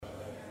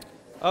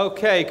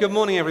Okay, good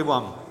morning,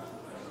 everyone.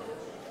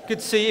 Good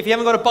to see you. If you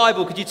haven't got a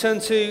Bible, could you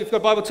if you've got a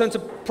Bible, turn to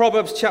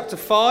Proverbs chapter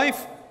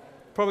 5.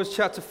 Proverbs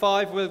chapter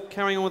 5, we're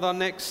carrying on with our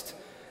next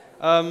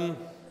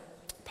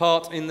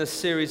part in the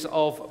series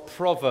of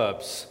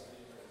Proverbs.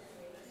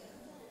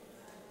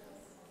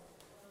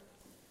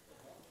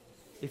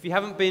 If you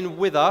haven't been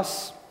with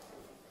us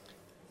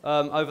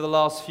over the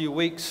last few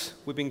weeks,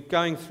 we've been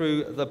going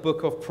through the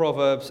book of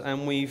Proverbs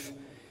and we've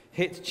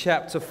hit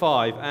chapter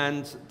 5.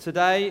 And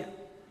today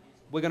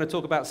we're going to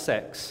talk about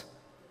sex.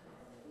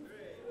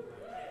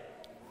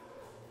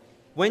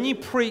 When you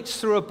preach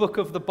through a book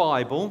of the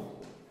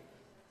Bible,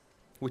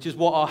 which is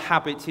what our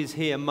habit is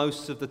here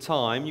most of the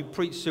time, you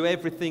preach through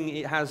everything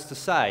it has to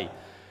say,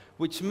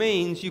 which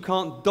means you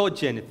can't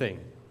dodge anything.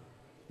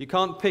 You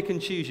can't pick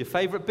and choose your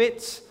favourite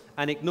bits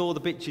and ignore the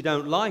bits you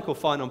don't like or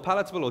find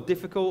unpalatable or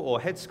difficult or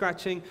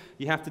head-scratching.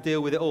 You have to deal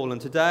with it all. And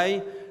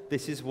today,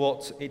 this is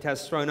what it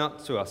has thrown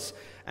up to us.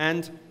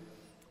 And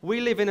we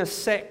live in a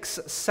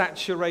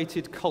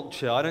sex-saturated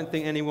culture. I don't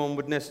think anyone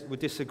would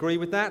disagree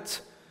with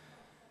that.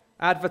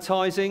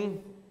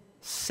 Advertising,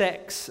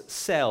 sex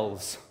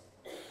sells.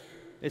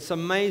 It's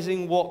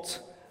amazing what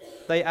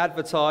they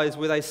advertise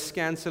with a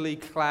scantily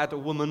clad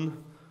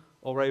woman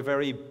or a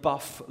very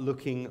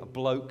buff-looking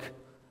bloke,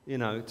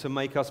 to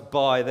make us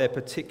buy their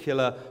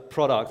particular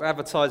product.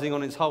 Advertising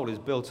on its whole is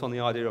built on the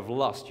idea of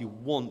lust. You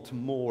want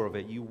more of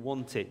it. You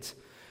want it.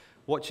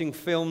 Watching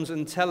films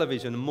and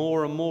television,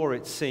 more and more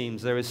it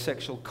seems there is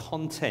sexual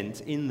content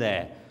in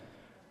there.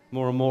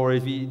 More and more,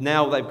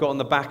 now they've got on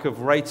the back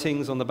of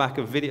ratings, on the back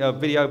of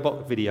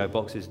video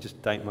boxes, just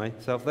date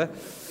myself there,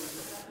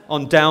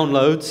 on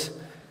downloads.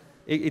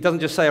 It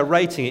doesn't just say a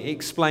rating, it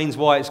explains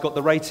why it's got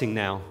the rating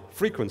now.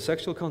 Frequent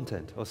sexual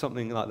content or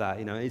something like that.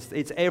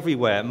 It's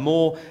everywhere,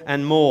 more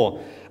and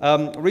more.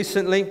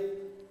 Recently,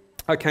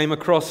 I came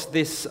across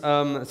this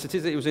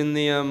statistic. It was in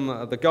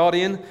the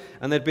Guardian,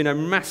 and there'd been a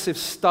massive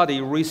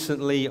study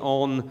recently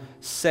on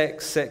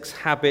sex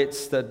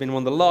habits that had been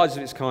one of the largest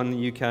of its kind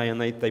in the UK,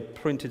 and they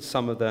printed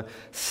some of the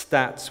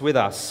stats with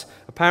us.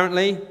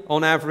 Apparently,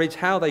 on average,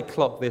 how they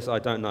clock this, I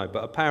don't know,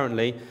 but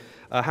apparently,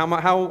 how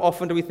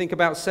often do we think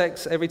about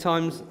sex how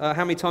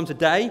many times a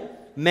day?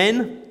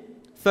 Men,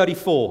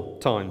 34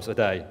 times a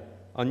day.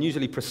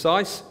 Unusually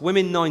precise.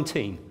 Women,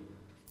 19.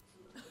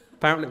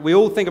 Apparently, we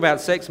all think about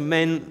sex,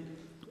 men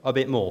a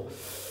bit more.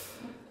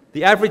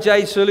 The average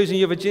age for losing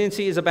your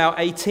virginity is about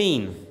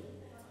 18.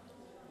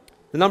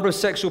 The number of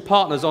sexual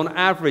partners on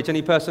average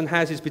any person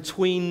has is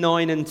between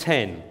 9 and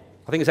 10.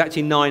 I think it's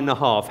actually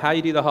 9.5. How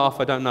you do the half,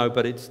 I don't know,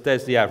 but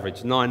there's the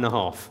average,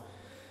 9.5.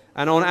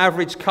 And on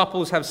average,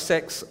 couples have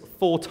sex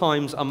 4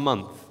 times a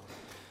month,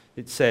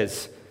 it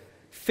says.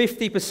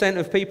 50%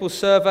 of people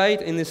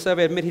surveyed in this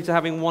survey admitted to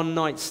having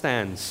one-night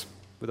stands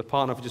with a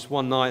partner for just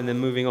one night and then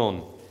moving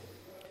on.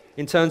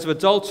 In terms of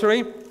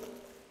adultery,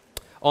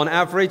 on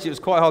average, it was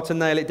quite hard to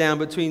nail it down,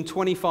 between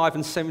 25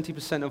 and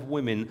 70% of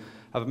women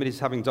have admitted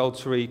to having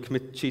adultery,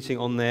 cheating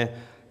on their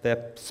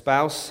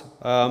spouse.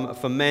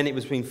 For men, it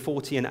was between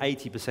 40 and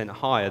 80%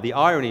 higher. The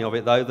irony of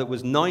it, though, that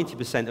was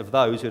 90% of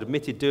those who had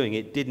admitted doing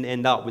it didn't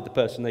end up with the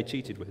person they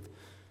cheated with.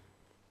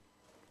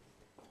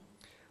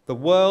 The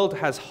world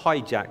has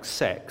hijacked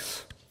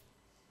sex.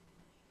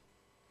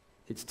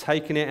 It's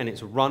taken it and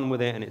it's run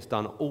with it and it's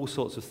done all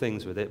sorts of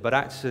things with it, but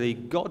actually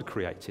God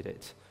created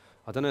it.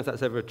 I don't know if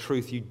that's ever a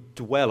truth you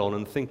dwell on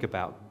and think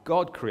about.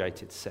 God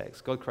created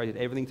sex. God created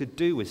everything to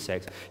do with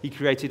sex. He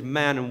created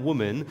man and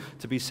woman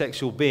to be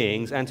sexual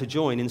beings and to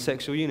join in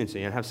sexual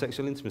unity and have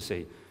sexual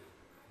intimacy.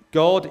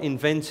 God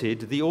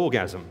invented the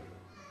orgasm.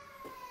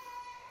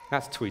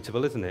 That's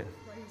tweetable, isn't it?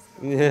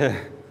 Yeah.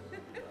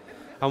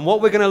 And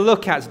what we're going to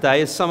look at today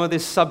is some of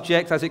this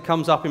subject as it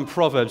comes up in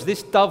Proverbs.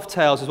 This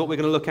dovetails with what we're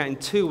going to look at in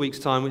 2 weeks'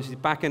 time, which is the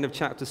back end of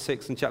chapter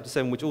 6 and chapter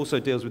 7, which also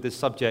deals with this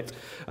subject.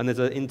 And there's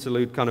an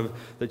interlude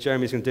that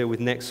Jeremy's going to deal with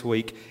next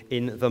week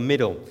in the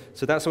middle.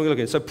 So that's what we're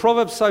looking at. So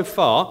Proverbs so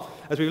far,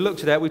 as we've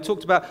looked at it, we've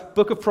talked about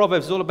book of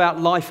Proverbs is all about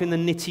life in the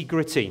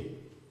nitty-gritty.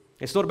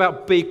 It's not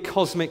about big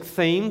cosmic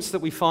themes that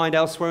we find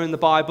elsewhere in the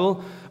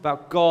Bible,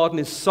 about God and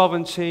his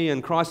sovereignty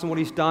and Christ and what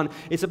he's done.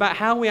 It's about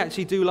how we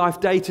actually do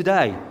life day to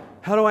day.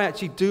 How do I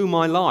actually do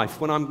my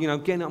life when I'm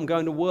getting up and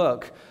going to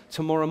work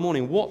tomorrow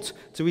morning? What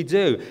do we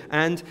do?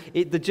 And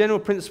the general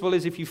principle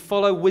is if you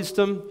follow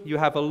wisdom, you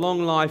have a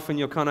long life and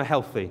you're kind of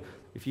healthy.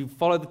 If you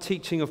follow the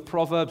teaching of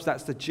Proverbs,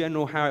 that's the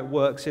general how it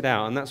works it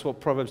out. And that's what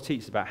Proverbs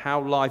teaches about,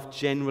 how life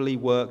generally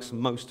works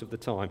most of the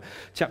time.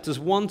 Chapters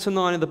 1 to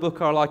 9 of the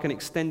book are like an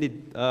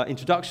extended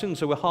introduction.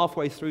 So we're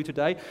halfway through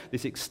today,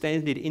 this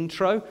extended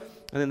intro.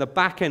 And then the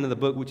back end of the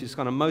book, which is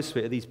kind of most of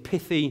it, are these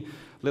pithy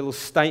little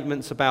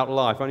statements about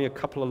life, only a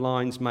couple of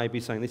lines maybe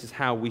saying this is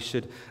how we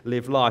should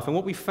live life. And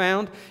what we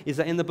found is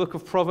that in the book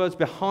of Proverbs,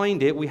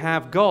 behind it, we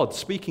have God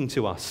speaking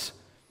to us.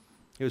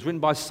 It was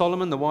written by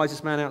Solomon, the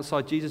wisest man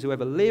outside Jesus who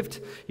ever lived.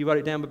 He wrote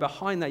it down, but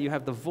behind that you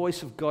have the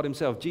voice of God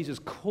himself, Jesus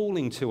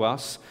calling to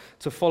us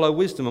to follow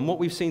wisdom. And what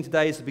we've seen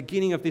today is the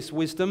beginning of this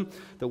wisdom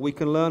that we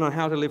can learn on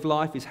how to live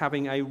life is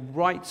having a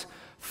right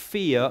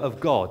fear of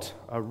God,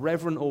 a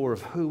reverent awe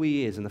of who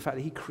he is and the fact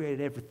that he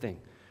created everything.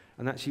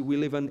 And actually we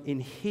live in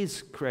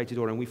his created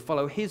order and we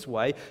follow his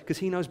way because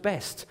he knows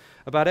best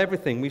about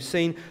everything. We've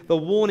seen the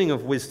warning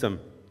of wisdom.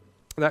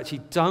 That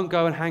actually don't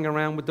go and hang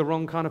around with the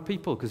wrong kind of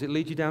people because it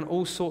leads you down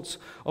all sorts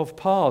of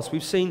paths.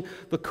 We've seen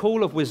the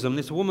call of wisdom,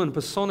 this woman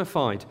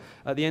personified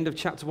at the end of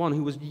chapter 1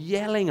 who was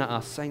yelling at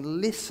us saying,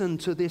 listen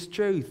to this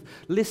truth,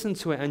 listen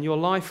to it and your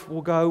life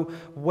will go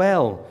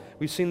well.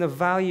 We've seen the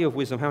value of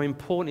wisdom, how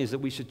important it is that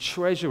we should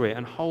treasure it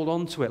and hold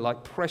on to it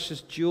like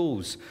precious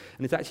jewels.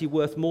 And it's actually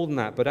worth more than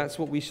that, but that's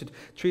what we should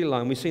treat it like.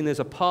 And we've seen there's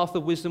a path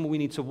of wisdom we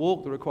need to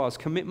walk that requires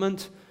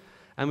commitment.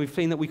 And we've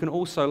seen that we can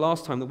also,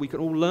 last time, that we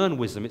can all learn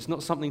wisdom. It's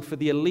not something for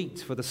the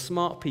elite, for the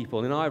smart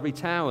people in ivory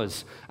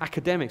towers,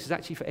 academics. It's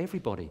actually for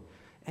everybody.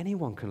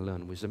 Anyone can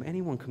learn wisdom.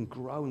 Anyone can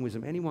grow in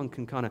wisdom. Anyone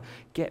can kind of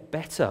get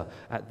better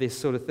at this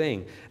sort of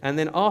thing. And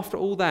then after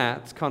all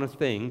that kind of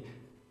thing,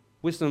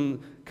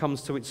 wisdom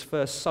comes to its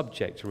first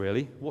subject,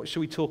 really. What should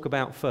we talk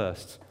about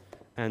first?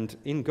 And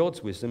in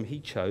God's wisdom, he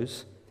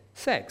chose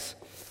sex.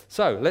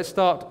 So let's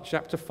start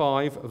chapter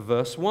 5,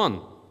 verse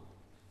 1.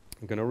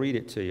 I'm going to read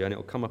it to you, and it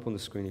will come up on the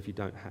screen if you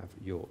don't have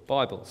your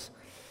Bibles.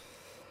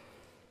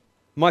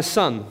 My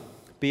son,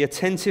 be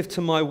attentive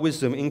to my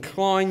wisdom.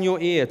 Incline your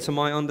ear to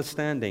my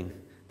understanding,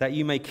 that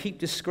you may keep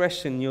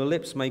discretion, and your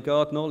lips may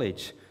guard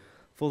knowledge.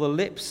 For the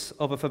lips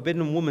of a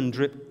forbidden woman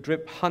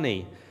drip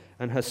honey,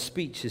 and her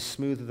speech is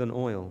smoother than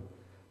oil.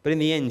 But in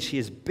the end, she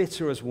is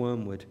bitter as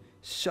wormwood,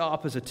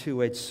 sharp as a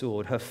two-edged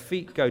sword. Her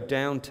feet go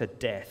down to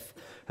death.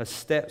 Her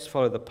steps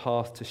follow the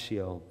path to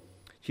Sheol.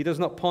 She does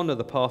not ponder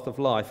the path of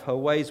life. Her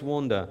ways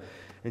wander,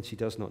 and she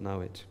does not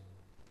know it.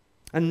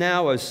 And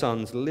now, O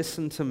sons,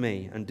 listen to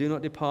me, and do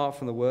not depart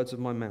from the words of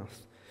my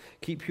mouth.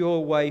 Keep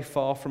your way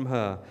far from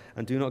her,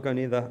 and do not go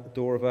near the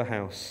door of her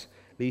house,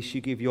 lest you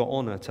give your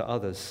honor to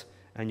others,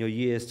 and your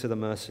years to the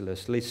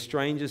merciless, lest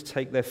strangers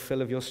take their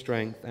fill of your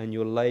strength, and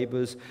your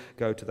labors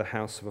go to the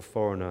house of a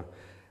foreigner,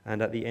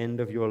 and at the end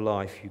of your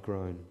life you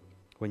groan,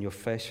 when your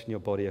flesh and your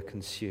body are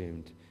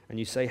consumed. And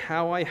you say,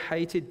 how I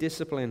hated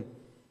discipline,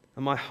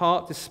 and my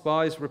heart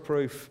despised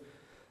reproof.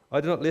 I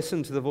do not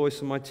listen to the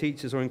voice of my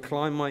teachers or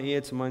incline my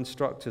ear to my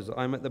instructors.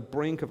 I am at the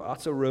brink of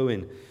utter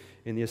ruin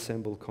in the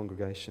assembled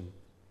congregation.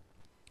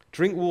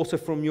 Drink water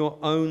from your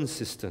own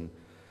cistern,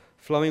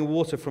 flowing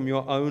water from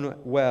your own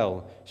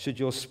well. Should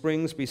your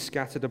springs be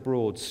scattered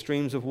abroad,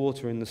 streams of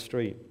water in the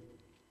street.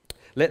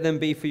 Let them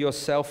be for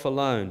yourself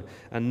alone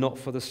and not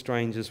for the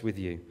strangers with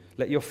you.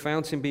 Let your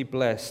fountain be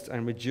blessed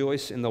and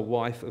rejoice in the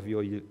wife of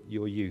your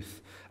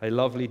youth, a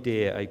lovely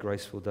deer, a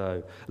graceful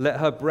doe. Let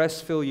her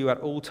breast fill you at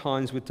all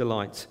times with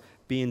delight.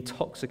 Be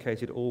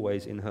intoxicated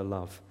always in her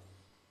love.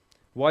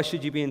 Why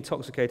should you be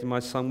intoxicated, my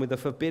son, with a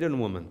forbidden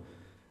woman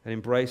and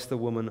embrace the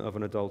bosom of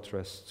an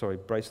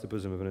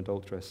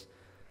adulteress?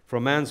 For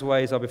a man's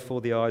ways are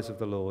before the eyes of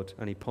the Lord,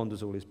 and he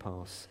ponders all his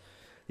paths.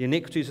 The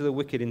iniquities of the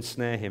wicked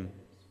ensnare him,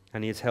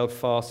 and he is held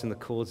fast in the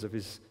cords of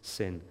his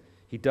sin.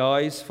 He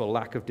dies for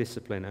lack of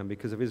discipline, and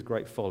because of his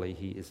great folly,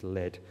 he is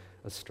led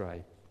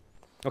astray.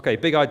 Okay,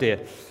 big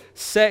idea.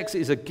 Sex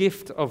is a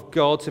gift of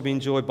God to be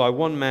enjoyed by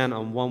one man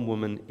and one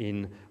woman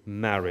in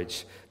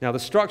marriage. Now, the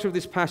structure of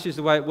this passage,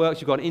 the way it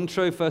works, you've got an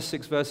intro, first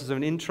 6 verses of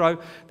an intro,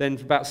 then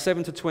about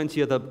 7 to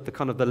 20 are the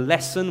kind of the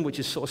lesson, which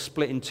is sort of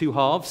split in 2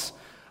 halves,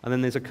 and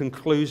then there's a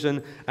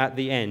conclusion at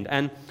the end.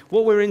 And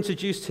what we're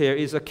introduced here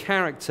is a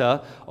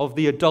character of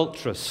the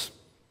adulteress,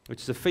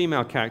 which is a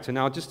female character.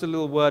 Now, just a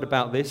little word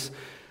about this.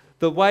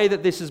 The way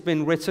that this has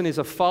been written is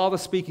a father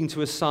speaking to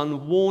his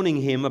son,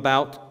 warning him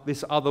about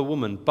this other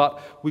woman.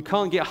 But we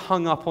can't get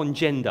hung up on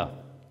gender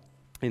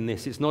in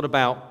this. It's not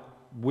about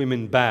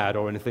women bad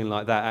or anything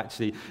like that,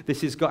 actually.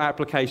 This has got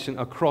application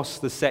across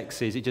the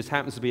sexes. It just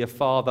happens to be a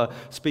father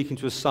speaking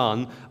to a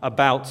son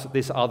about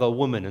this other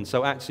woman. And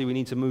so actually we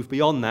need to move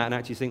beyond that and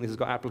actually think this has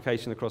got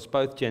application across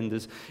both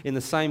genders in the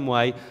same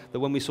way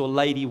that when we saw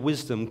Lady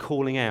Wisdom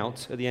calling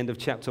out at the end of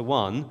chapter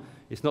 1,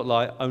 it's not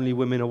like only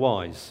women are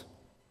wise.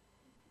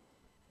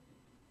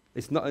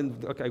 It's not,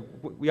 okay,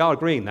 we are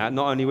agreeing that,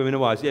 not only women are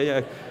wise.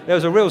 Yeah. There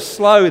was a real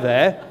slow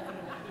there.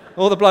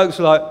 All the blokes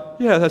were like,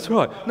 yeah, that's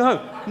right.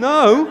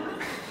 No.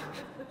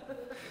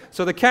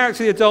 So the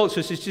character of the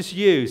adulteress is just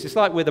used. It's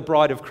like we're the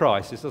bride of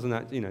Christ. This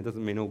doesn't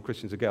mean all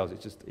Christians are girls.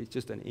 It's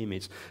just an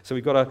image. So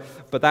we've got to,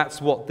 but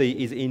that's what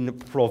is in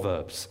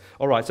Proverbs.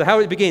 All right, so how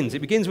it begins?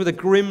 It begins with a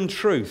grim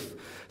truth.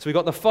 So we've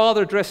got the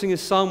father addressing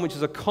his son, which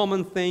is a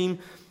common theme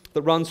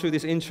that runs through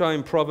this intro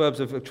in Proverbs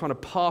of trying to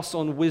pass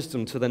on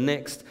wisdom to the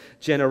next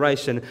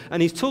generation.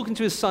 And he's talking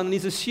to his son, and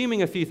he's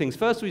assuming a few things.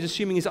 First of all, he's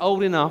assuming he's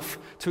old enough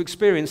to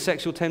experience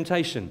sexual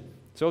temptation.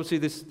 So obviously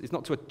this is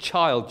not to a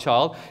child. It's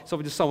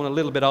obviously someone a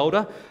little bit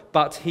older,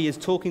 but he is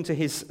talking to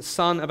his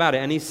son about it.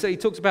 And he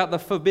talks about the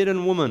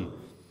forbidden woman.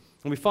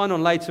 And we find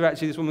on later,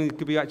 actually, this woman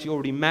could be actually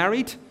already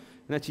married.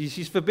 And actually,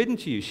 she's forbidden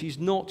to you. She's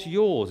not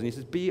yours. And he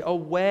says, be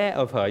aware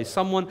of her. He's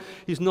someone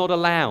who's not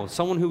allowed,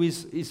 someone who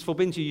is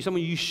forbidden to you,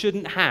 someone you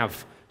shouldn't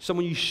have,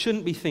 someone you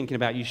shouldn't be thinking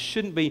about, you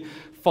shouldn't be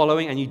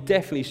following, and you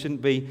definitely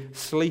shouldn't be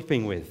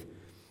sleeping with.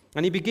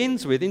 And he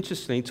begins with,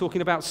 interestingly,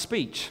 talking about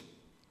speech.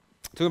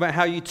 Talking about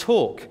how you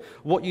talk,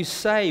 what you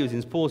say is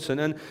important.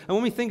 And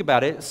when we think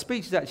about it,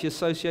 speech is actually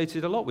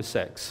associated a lot with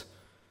sex.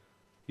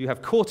 You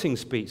have courting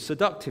speech,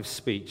 seductive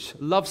speech,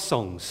 love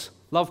songs,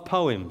 love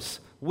poems,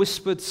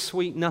 whispered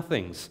sweet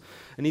nothings.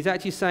 And he's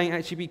actually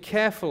saying, be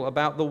careful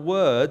about the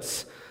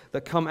words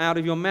that come out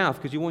of your mouth,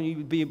 because you want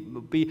you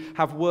to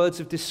have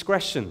words of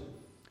discretion.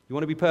 You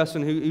want to be a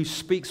person who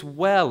speaks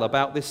well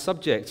about this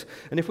subject.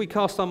 And if we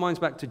cast our minds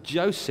back to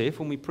Joseph,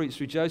 when we preached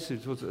through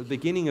Joseph, it was at the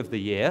beginning of the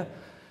year,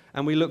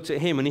 and we looked at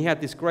him, and he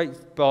had this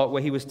great part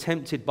where he was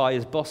tempted by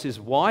his boss's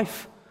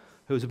wife,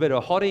 who was a bit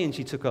of a hottie, and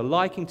she took a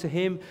liking to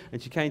him,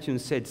 and she came to him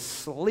and said,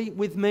 "Sleep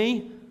with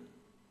me."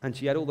 And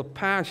she had all the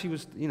power. She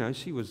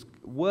was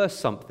worth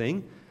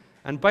something.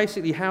 And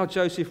basically how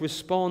Joseph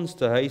responds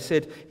to her,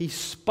 he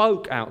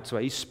spoke out to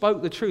her. He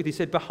spoke the truth. He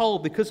said,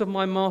 "Behold, because of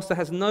my master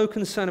has no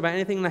concern about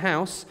anything in the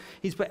house,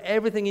 he's put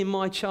everything in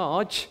my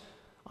charge,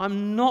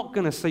 I'm not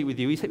going to sleep with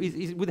you."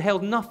 He's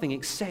withheld nothing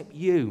except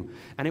you.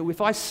 And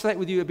if I slept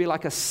with you, it would be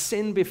like a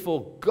sin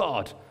before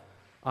God.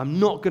 I'm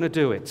not going to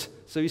do it.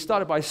 So he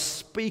started by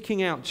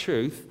speaking out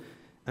truth,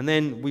 and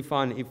then we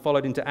find it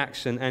followed into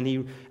action, and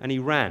he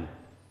ran.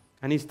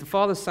 And the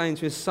father's saying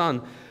to his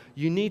son,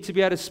 you need to be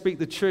able to speak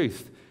the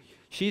truth.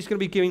 She's going to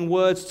be giving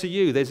words to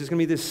you. There's going to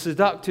be this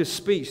seductive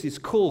speech, this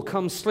call,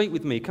 come sleep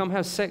with me, come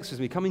have sex with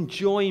me, come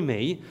enjoy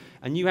me.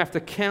 And you have to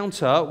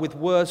counter with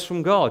words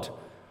from God.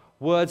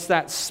 Words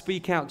that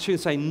speak out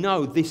truth, say,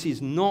 no, this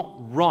is not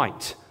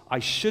right. I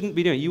shouldn't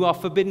be doing it. You are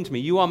forbidden to me.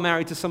 You are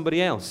married to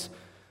somebody else.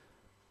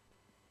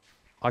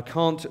 I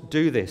can't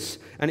do this.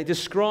 And it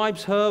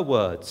describes her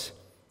words.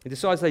 It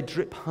decides they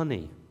drip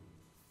honey.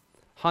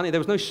 Honey, there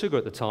was no sugar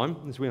at the time,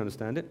 as we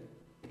understand it.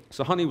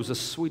 So honey was the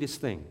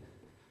sweetest thing.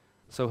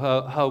 So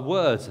her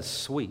words are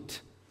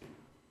sweet.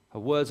 Her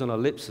words on her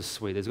lips are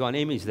sweet. There's got an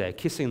image there.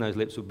 Kissing those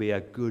lips would be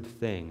a good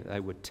thing. They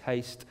would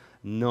taste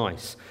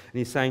nice. And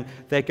he's saying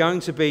they're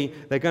going to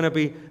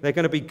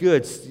be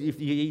good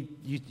if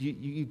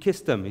you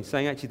kiss them. He's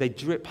saying actually they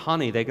drip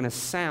honey. They're going to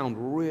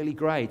sound really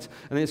great.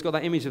 And then it's got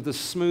that image of the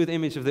smooth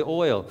image of the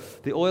oil.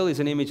 The oil is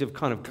an image of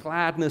kind of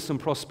gladness and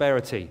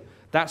prosperity.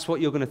 That's what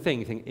you're going to think.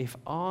 You think, if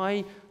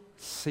I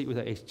sleep with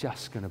her, it's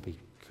just going to be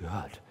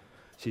good.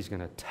 She's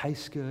going to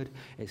taste good.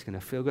 It's going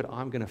to feel good.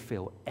 I'm going to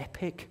feel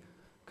epic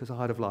because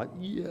I'd have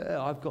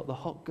I've got the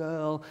hot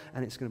girl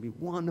and it's going to be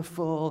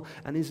wonderful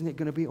and isn't it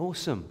going to be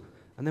awesome?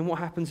 And then what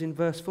happens in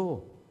verse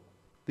 4?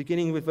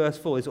 Beginning with verse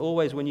 4 is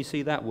always when you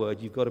see that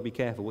word, you've got to be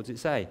careful. What does it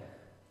say?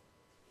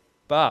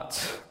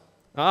 But.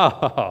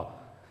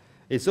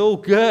 It's all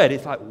good.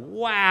 It's like,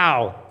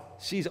 wow,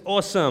 she's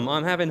awesome.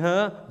 I'm having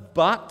her.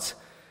 But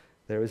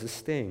there is a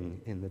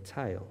sting in the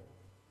tail.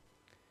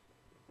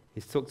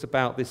 He talks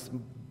about this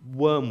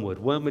wormwood.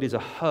 Wormwood is a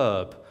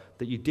herb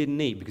that you didn't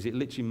eat because it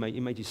literally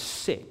made you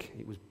sick.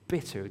 It was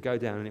bitter. It would go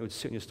down and it would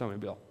sit in your stomach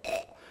and be like,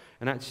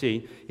 and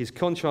actually, he's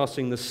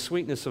contrasting the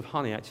sweetness of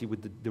honey actually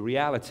with the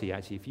reality.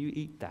 Actually, if you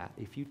eat that,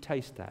 if you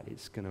taste that,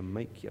 it's going to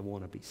make you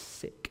want to be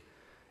sick.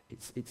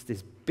 It's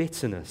this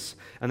bitterness.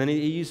 And then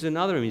he uses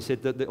another image. He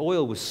said that the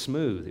oil was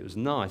smooth. It was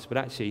nice. But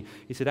actually,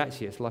 he said,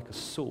 it's like a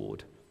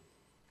sword,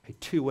 a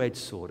two-edged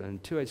sword.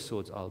 And two-edged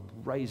swords are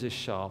razor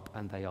sharp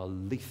and they are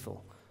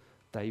lethal.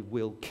 They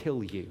will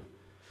kill you.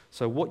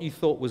 So what you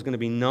thought was going to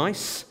be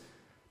nice,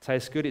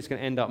 taste good, it's going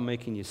to end up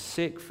making you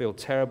sick, feel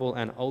terrible,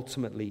 and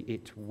ultimately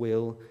it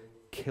will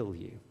kill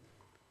you.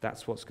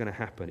 That's what's going to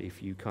happen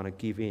if you kind of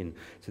give in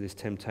to this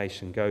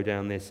temptation, go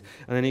down this.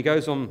 And then he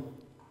goes on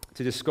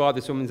to describe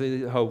this woman.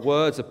 Her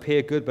words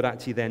appear good, but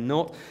actually they're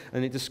not.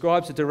 And it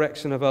describes the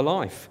direction of her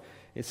life.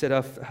 It said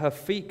her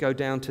feet go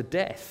down to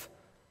death.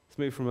 It's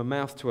moved from her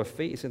mouth to her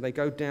feet. It said they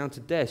go down to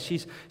death.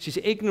 She's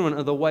ignorant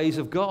of the ways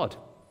of God.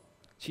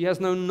 She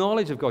has no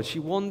knowledge of God. She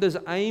wanders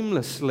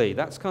aimlessly.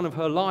 That's kind of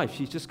her life.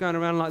 She's just going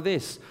around like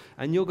this.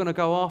 And you're going to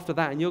go after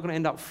that, and you're going to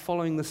end up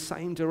following the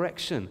same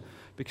direction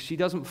because she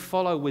doesn't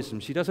follow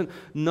wisdom. She doesn't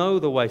know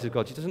the ways of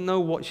God. She doesn't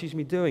know what she's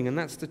been doing, and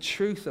that's the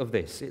truth of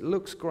this. It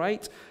looks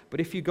great, but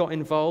if you got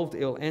involved,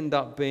 it'll end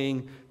up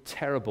being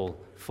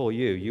terrible for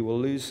you. You will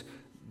lose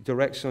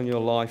direction on your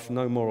life,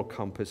 no moral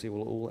compass. It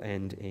will all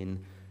end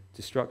in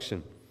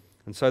destruction.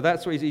 And so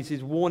that's what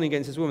he's warning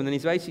against this woman. Then he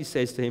basically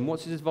says to him,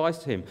 what's his advice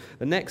to him?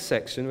 The next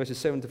section, verses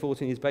 7 to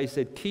 14, he's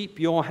basically said, keep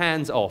your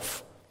hands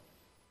off.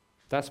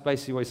 That's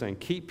basically what he's saying.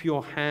 Keep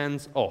your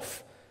hands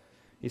off.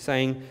 He's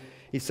saying,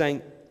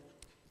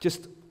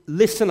 just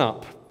listen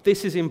up.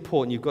 This is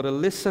important. You've got to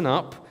listen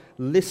up,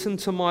 listen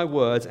to my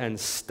words, and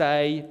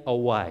stay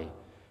away.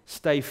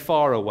 Stay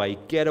far away.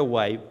 Get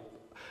away.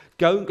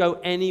 Don't go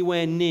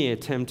anywhere near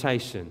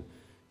temptation.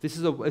 This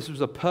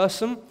was a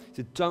person. He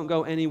said, don't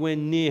go anywhere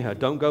near her.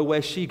 Don't go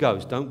where she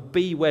goes. Don't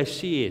be where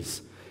she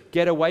is.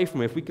 Get away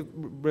from her. If we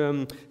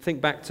could think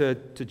back to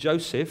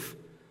Joseph,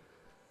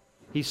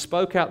 he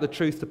spoke out the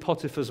truth to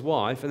Potiphar's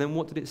wife, and then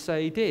what did it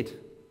say he did?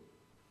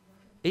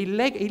 He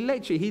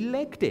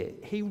legged it.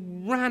 He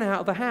ran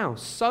out of the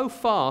house so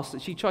fast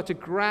that she tried to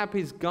grab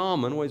his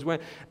garment, what he's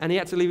wearing, and he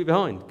had to leave it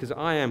behind because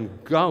I am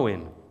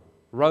going.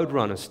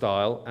 Roadrunner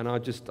style, and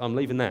I'm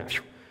leaving that.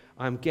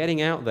 I'm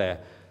getting out there.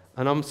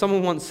 And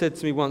someone once said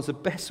to me once, the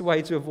best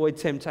way to avoid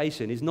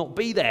temptation is not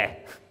be there.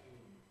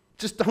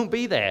 Just don't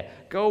be there.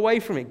 Go away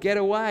from it. Get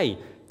away.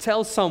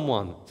 Tell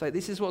someone. Say,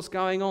 this is what's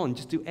going on.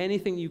 Just do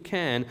anything you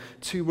can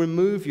to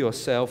remove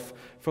yourself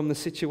from the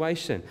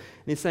situation.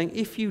 And he's saying,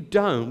 if you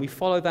don't, we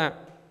follow that,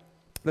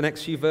 the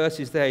next few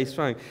verses there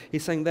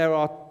he's saying there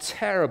are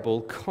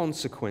terrible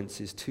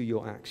consequences to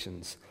your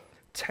actions.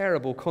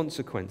 Terrible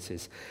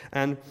consequences.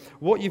 And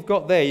what you've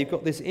got there, you've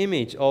got this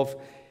image of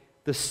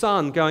the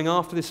son going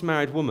after this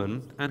married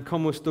woman and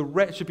come with the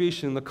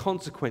retribution and the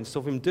consequence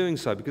of him doing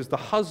so, because the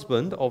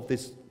husband of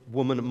this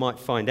woman might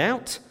find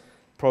out,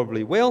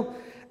 probably will,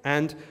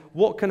 and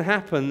what can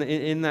happen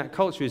in that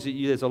culture is that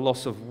there's a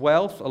loss of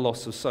wealth, a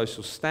loss of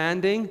social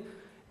standing.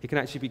 He can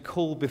actually be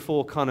called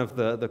before kind of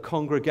the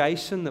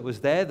congregation that was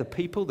there, the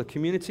people, the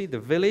community, the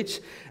village,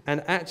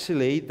 and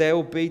actually there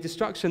will be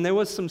destruction. There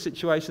was some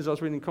situations, I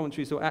was reading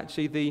commentaries, where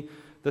actually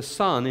the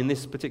son in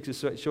this particular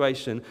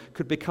situation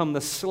could become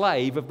the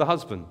slave of the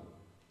husband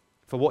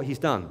for what he's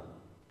done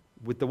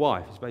with the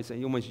wife. It's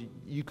basically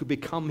you could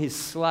become his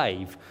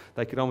slave.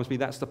 They could almost be,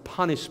 that's the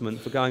punishment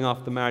for going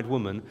after the married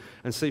woman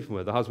and sleeping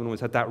with her. The husband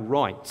always had that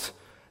right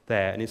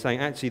there. And he's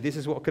saying, actually, this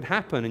is what could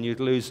happen, and you'd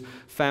lose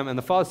family. And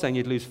the father's saying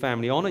you'd lose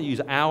family honor,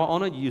 use our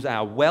honor, use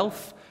our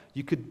wealth.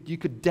 You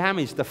could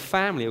damage the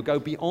family or go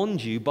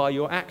beyond you by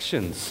your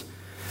actions.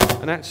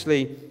 And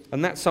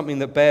that's something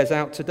that bears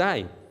out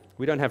today.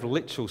 We don't have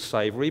literal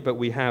slavery, but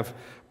we have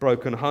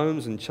broken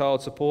homes and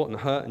child support and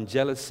hurt and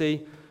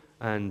jealousy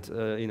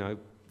and,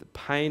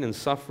 pain and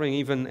suffering,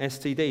 even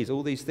STDs,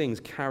 all these things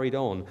carried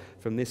on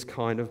from this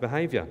kind of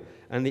behavior.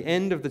 And the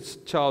end of the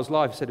child's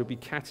life, he said, would be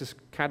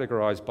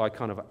categorized by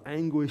kind of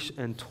anguish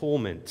and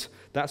torment.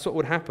 That's what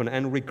would happen,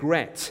 and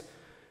regret.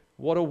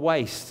 What a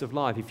waste of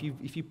life. If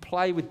you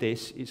play with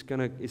this, it's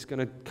going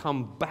to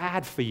come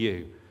bad for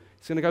you.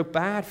 It's going to go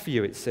bad for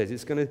you, it says.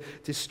 It's going to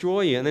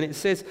destroy you. And then it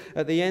says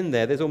at the end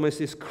there's almost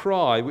this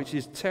cry, which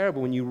is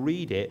terrible when you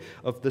read it,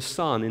 of the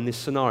son in this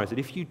scenario. That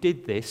if you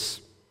did this,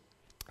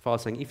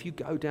 Father's saying, if you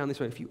go down this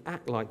way, if you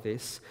act like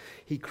this,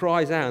 he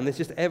cries out, and there's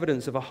just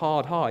evidence of a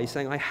hard heart. He's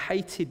saying, I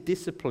hated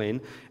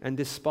discipline and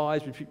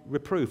despised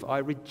reproof. I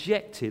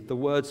rejected the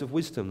words of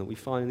wisdom that we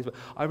find in this book.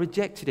 I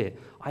rejected it.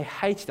 I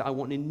hated it. I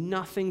wanted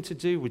nothing to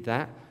do with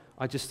that.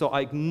 I just thought, I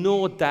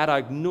ignored that. I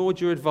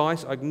ignored your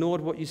advice. I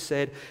ignored what you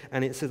said.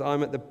 And it says,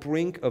 I'm at the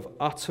brink of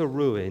utter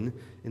ruin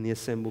in the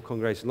assembled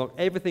congregation. Like,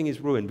 everything is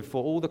ruined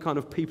before all the kind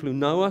of people who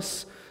know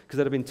us, because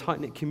there have been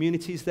tight-knit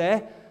communities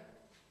there.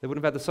 They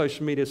wouldn't have had the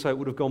social media, so it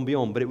would have gone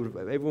beyond, but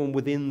everyone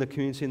within the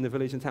community, in the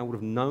village and town, would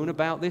have known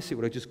about this. It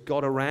would have just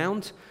got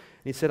around.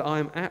 And he said, I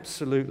am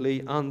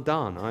absolutely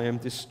undone. I am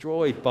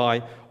destroyed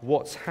by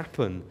what's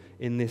happened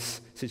in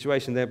this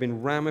situation. There have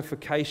been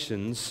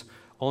ramifications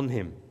on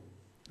him.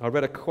 I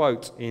read a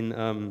quote in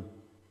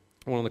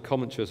one of the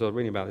commentaries I was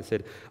reading about. It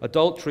said,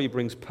 adultery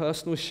brings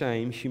personal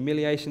shame,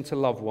 humiliation to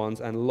loved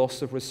ones, and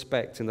loss of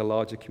respect in the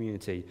larger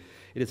community.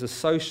 It is a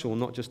social,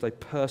 not just a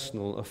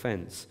personal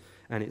offense.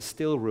 And it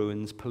still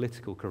ruins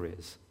political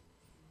careers.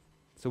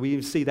 So we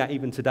see that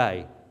even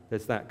today.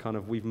 There's that kind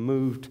of, we've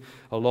moved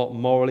a lot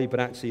morally, but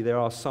actually there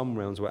are some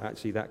realms where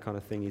actually that kind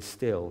of thing is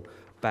still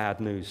bad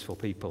news for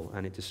people,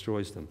 and it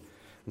destroys them.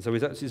 And so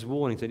he's actually this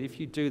warning that if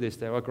you do this,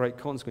 there are great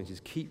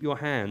consequences. Keep your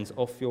hands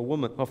off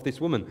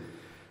this woman.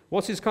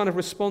 What's his kind of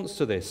response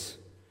to this?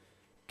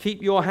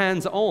 Keep your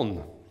hands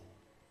on.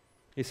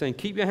 He's saying,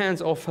 keep your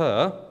hands off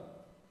her.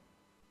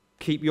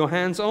 Keep your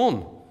hands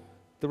on.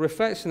 The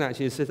reflection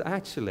actually says,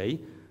 actually,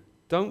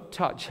 don't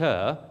touch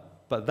her,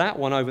 but that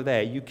one over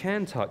there, you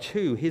can touch.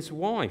 Who? His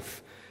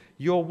wife.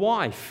 Your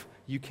wife,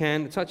 you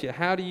can touch it.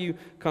 How do you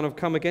kind of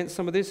come against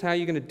some of this? How are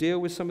you going to deal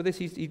with some of this?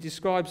 He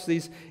describes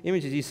these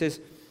images. He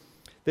says,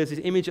 there's this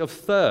image of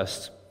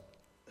thirst,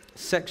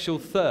 sexual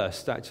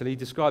thirst, actually. He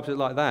describes it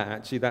like that,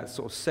 actually, that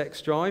sort of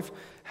sex drive.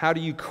 How do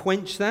you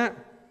quench that?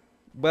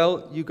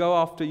 Well, you go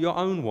after your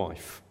own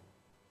wife.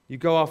 You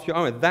go after your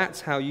own.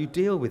 That's how you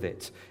deal with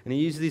it. And he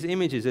uses these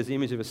images. There's the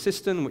image of a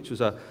cistern, which was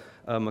a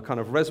kind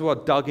of reservoir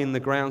dug in the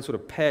ground, sort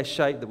of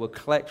pear-shaped, that will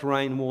collect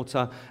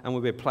rainwater and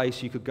would be a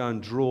place you could go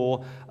and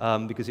draw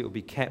because it would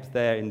be kept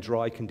there in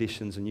dry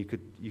conditions, and you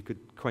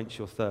could quench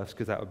your thirst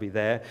because that would be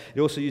there.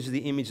 It also uses the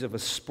image of a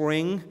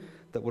spring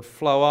that would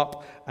flow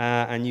up,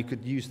 and you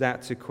could use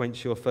that to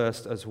quench your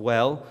thirst as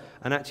well.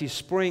 And actually,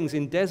 springs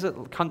in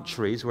desert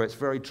countries where it's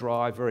very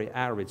dry, very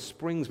arid,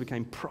 springs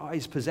became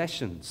prized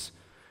possessions.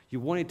 You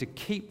wanted to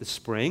keep the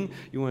spring,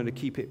 you wanted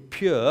to keep it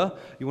pure,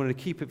 you wanted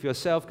to keep it for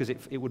yourself because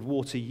it would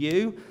water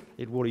you,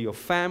 it would water your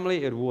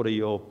family, it would water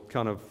your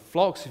kind of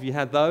flocks if you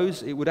had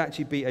those. It would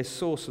actually be a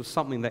source of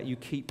something that you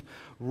keep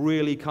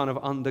really kind of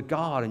under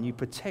guard, and you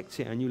protect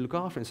it and you look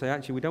after it and say,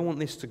 actually, we don't want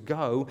this to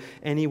go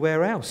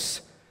anywhere else.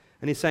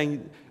 And he's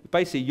saying,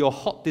 basically, your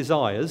hot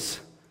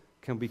desires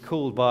can be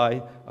cooled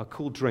by a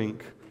cool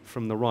drink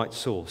from the right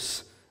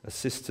source, a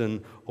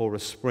cistern or a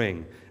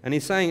spring. And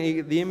he's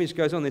saying, the image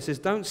goes on, it says,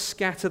 don't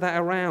scatter that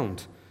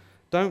around.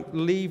 Don't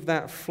leave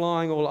that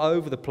flying all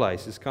over the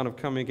place. It's kind of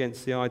coming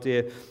against the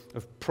idea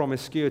of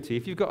promiscuity.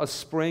 If you've got a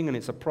spring and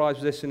it's a prized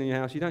possession in your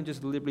house, you don't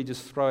just liberally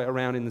just throw it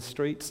around in the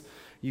streets.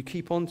 You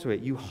keep onto it.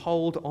 You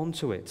hold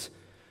onto it.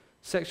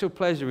 Sexual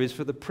pleasure is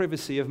for the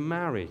privacy of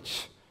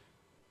marriage.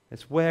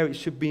 It's where it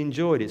should be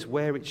enjoyed. It's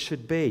where it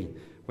should be.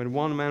 When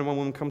one man and one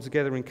woman come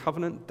together in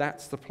covenant,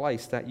 that's the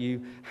place that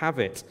you have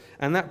it.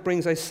 And that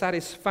brings a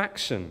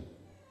satisfaction.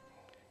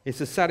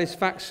 It's a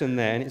satisfaction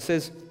there. And it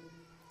says,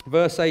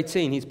 verse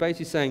 18, he's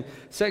basically saying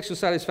sexual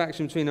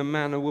satisfaction between a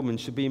man and a woman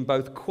should be in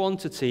both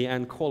quantity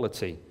and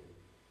quality.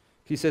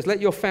 He says,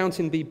 let your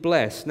fountain be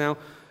blessed. Now,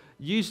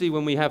 usually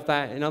when we have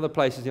that in other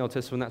places in the Old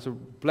Testament, that's a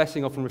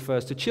blessing often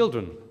refers to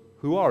children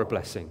who are a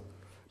blessing.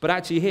 But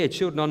actually here,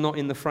 children are not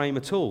in the frame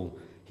at all.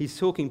 He's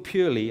talking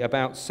purely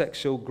about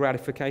sexual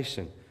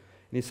gratification.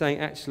 And he's saying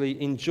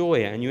actually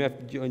enjoy it, and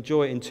you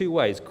enjoy it in two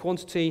ways,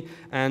 quantity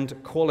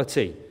and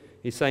quality.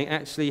 He's saying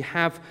actually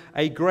have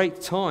a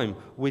great time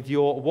with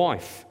your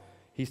wife.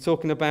 He's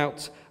talking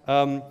about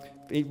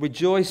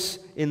rejoice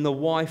in the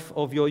wife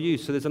of your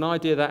youth. So there's an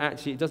idea that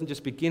actually it doesn't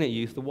just begin at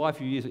youth. The wife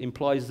of your youth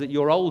implies that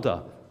you're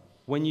older.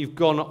 When you've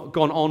gone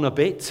on a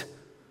bit,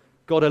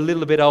 got a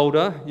little bit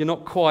older, you're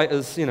not quite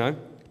as,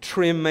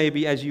 trim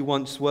maybe as you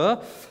once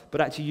were, but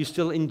actually you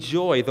still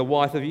enjoy the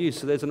wife of your youth.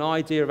 So there's an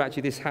idea of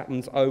actually this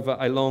happens over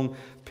a long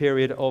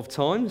period of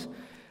times.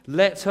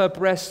 Let her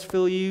breast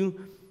fill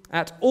you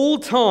at all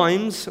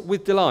times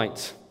with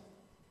delight.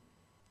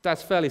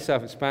 That's fairly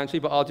self-explanatory,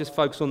 but I'll just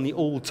focus on the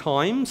all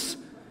times.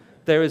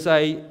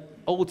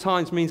 All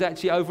times means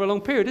actually over a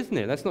long period, isn't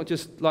it? That's not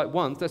just like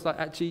once. That's like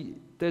actually,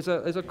 there's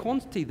a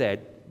quantity there,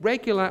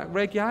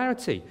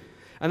 regularity.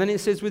 And then it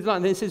says with delight,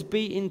 and then it says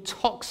be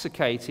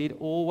intoxicated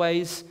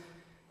always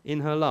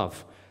in her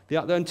love.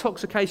 The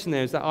intoxication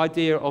there is that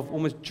idea of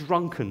almost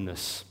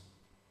drunkenness.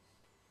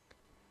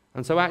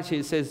 And so actually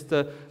it says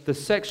the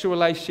sexual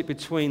relationship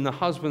between the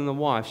husband and the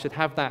wife should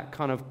have that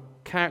kind of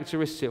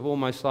characteristic of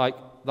almost like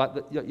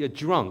you're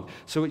drunk.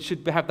 So it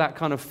should have that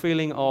kind of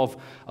feeling of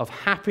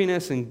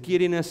happiness and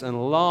giddiness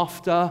and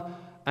laughter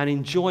and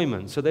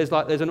enjoyment. So there's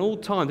an all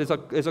time,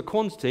 there's a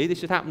quantity, this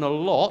should happen a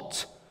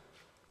lot,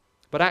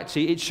 but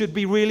actually it should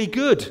be really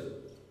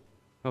good.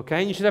 Okay,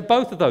 and you should have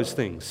both of those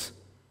things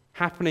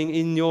happening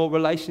in your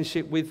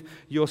relationship with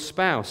your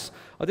spouse.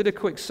 I did a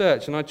quick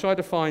search and I tried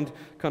to find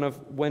kind of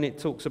when it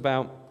talks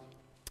about,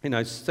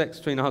 sex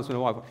between a husband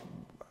and a wife,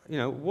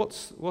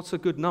 what's a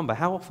good number?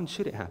 How often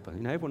should it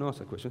happen? Everyone asks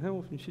that question. How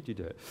often should you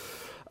do it?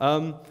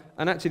 And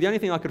actually the only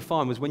thing I could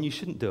find was when you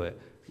shouldn't do it.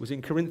 It was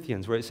in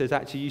Corinthians where it says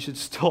actually you should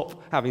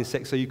stop having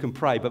sex so you can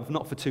pray, but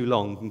not for too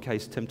long in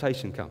case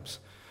temptation comes.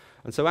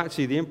 And so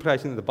actually the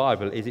implication of the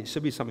Bible is it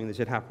should be something that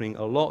should be happening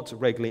a lot,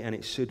 regularly, and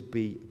it should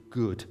be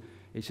good.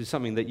 It should be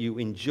something that you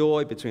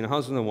enjoy between a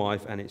husband and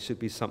wife, and it should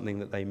be something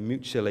that they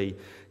mutually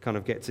kind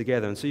of get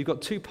together. And so you've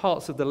got two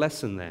parts of the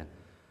lesson there.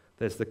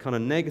 There's the kind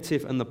of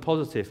negative and the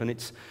positive. And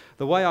it's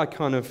the way I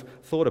kind of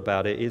thought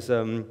about it is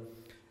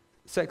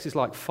sex is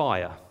like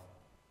fire.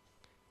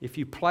 If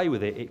you play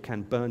with it, it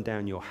can burn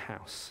down your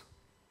house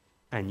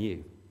and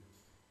you.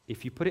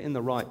 If you put it in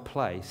the right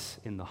place,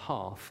 in the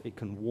hearth, it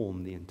can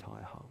warm the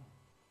entire home.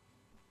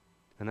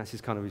 And that's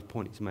his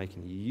point he's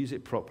making. You use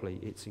it properly,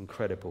 it's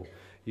incredible.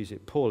 Use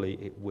it poorly,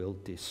 it will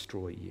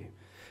destroy you.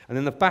 And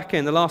then the back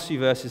end, the last few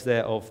verses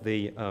there of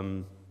the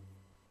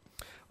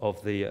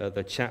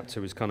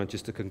chapter is kind of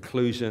just a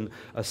conclusion,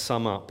 a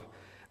sum up.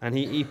 And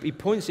he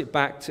points it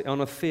back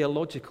on a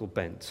theological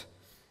bent,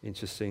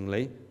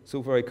 interestingly. It's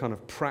all very kind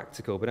of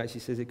practical, but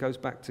actually says it goes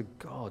back to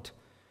God.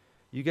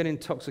 You get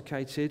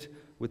intoxicated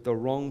with the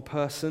wrong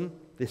person,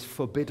 this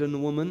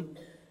forbidden woman,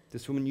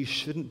 this woman you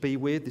shouldn't be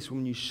with, this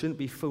woman you shouldn't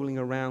be fooling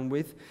around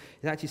with.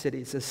 It actually said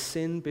it's a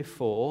sin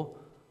before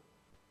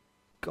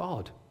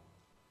God.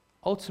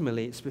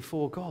 Ultimately, it's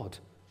before God.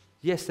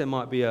 Yes, there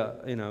might be a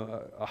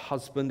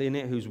husband in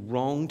it who's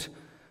wronged,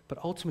 but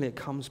ultimately it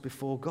comes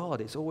before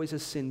God. It's always a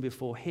sin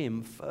before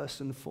Him,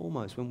 first and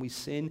foremost. When we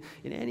sin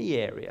in any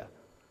area,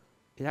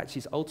 it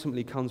actually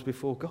ultimately comes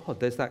before God.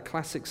 There's that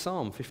classic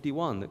Psalm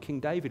 51 that King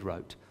David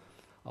wrote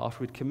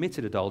after he'd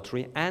committed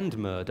adultery and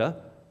murder.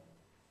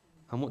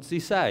 And what does he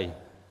say?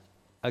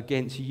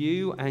 Against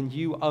you and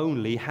you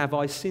only have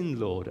I sinned,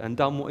 Lord, and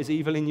done what is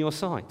evil in your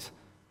sight.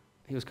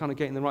 He was kind of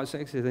getting the right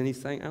sex, and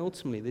he's saying,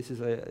 ultimately, this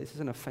is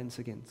an offense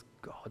against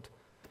God.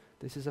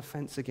 This is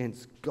offense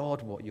against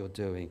God, what you're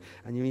doing.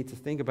 And you need to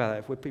think about that.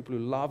 If we're people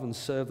who love and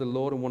serve the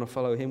Lord and want to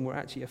follow Him, we're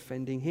actually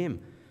offending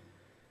Him.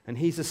 And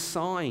He's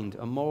assigned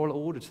a moral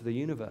order to the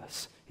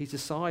universe. He's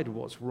decided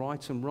what's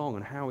right and wrong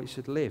and how it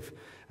should live.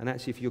 And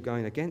actually, if you're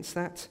going against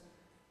that,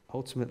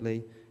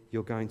 ultimately,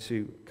 you're going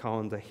to come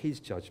under His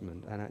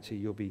judgment, and actually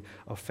you'll be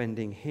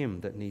offending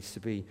Him that needs to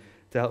be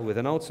dealt with.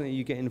 And ultimately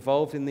you get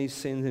involved in these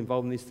sins,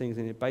 involved in these things,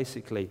 and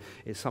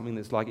it's something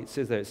that's like, it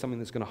says there, it's something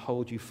that's going to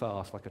hold you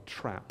fast, like a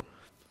trap,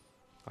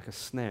 like a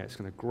snare. It's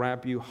going to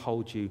grab you,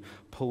 hold you,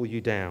 pull you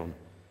down.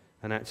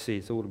 And actually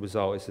it's all the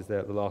result, it says there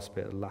at the last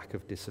bit, a lack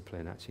of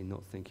discipline, actually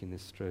not thinking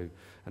this through,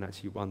 and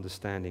actually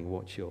understanding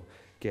what you're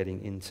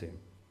getting into.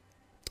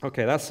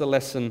 Okay, that's the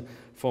lesson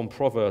from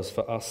Proverbs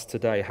for us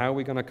today. How are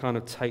we going to kind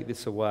of take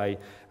this away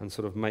and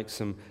sort of make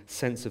some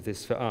sense of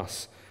this for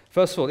us?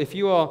 First of all, if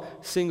you are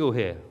single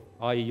here,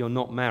 i.e. you're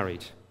not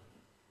married,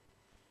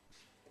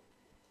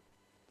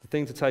 the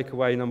thing to take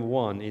away, number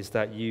one, is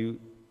that you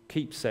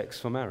keep sex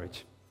for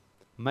marriage.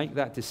 Make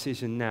that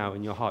decision now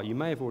in your heart. You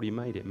may have already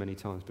made it many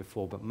times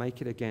before, but make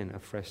it again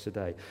afresh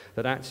today.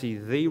 That actually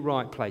the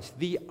right place,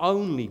 the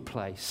only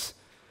place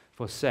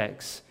for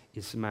sex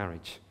is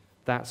marriage.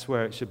 That's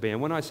where it should be. And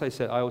when I say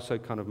sex, I also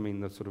kind of mean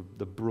the sort of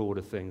the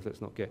broader things.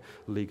 Let's not get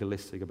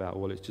legalistic about,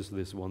 well, it's just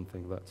this one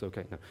thing, that's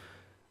okay. No.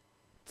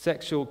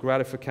 Sexual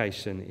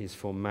gratification is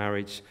for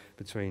marriage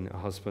between a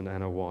husband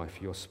and a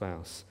wife, your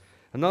spouse.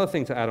 Another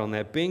thing to add on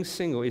there, being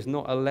single is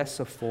not a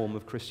lesser form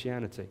of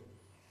Christianity.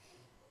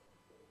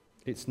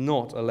 It's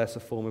not a lesser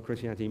form of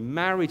Christianity.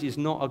 Marriage is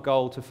not a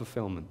goal to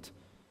fulfillment.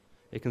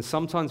 It can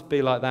sometimes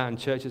be like that, and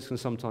churches can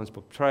sometimes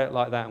portray it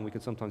like that, and we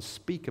can sometimes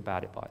speak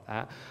about it like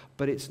that,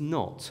 but it's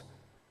not.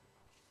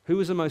 Who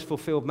was the most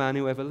fulfilled man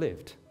who ever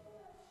lived?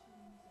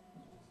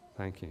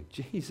 Thank you.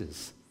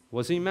 Jesus.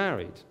 Was he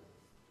married?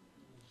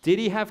 Did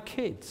he have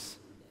kids?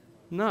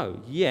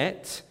 No.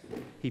 Yet,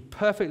 he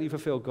perfectly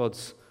fulfilled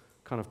God's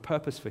kind of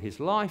purpose for his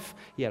life.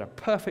 He had a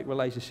perfect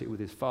relationship with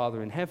his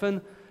Father in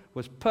heaven,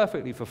 was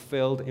perfectly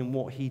fulfilled in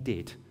what he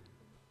did.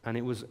 And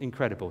it was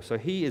incredible. So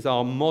he is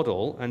our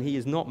model, and he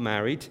is not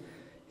married.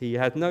 He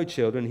had no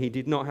children. He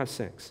did not have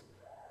sex.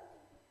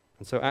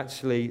 And so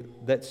actually,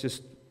 let's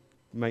just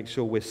make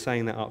sure we're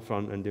saying that up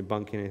front and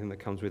debunking anything that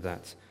comes with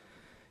that.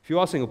 If you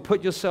are single,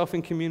 put yourself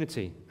in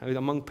community,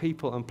 among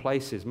people and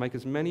places. Make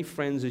as many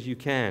friends as you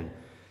can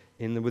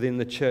within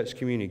the church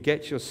community.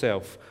 Get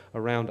yourself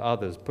around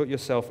others. Put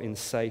yourself in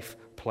safe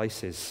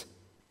places.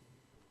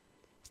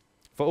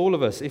 For all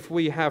of us, if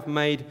we have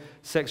made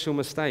sexual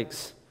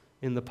mistakes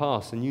in the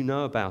past and you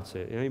know about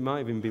it, it might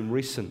have even been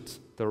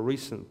the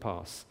recent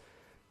past,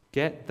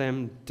 get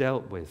them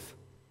dealt with.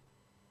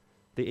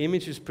 The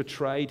images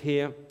portrayed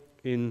here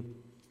in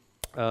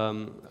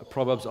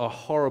Proverbs are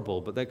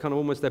horrible, but they're kind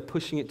of they're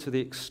pushing it to the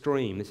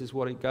extreme. This is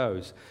what it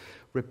goes.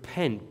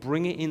 Repent,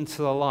 bring it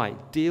into the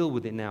light, deal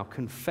with it now,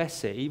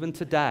 confess it, even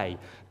today.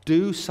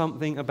 Do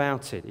something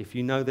about it if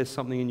you know there's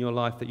something in your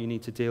life that you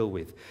need to deal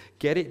with.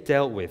 Get it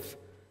dealt with.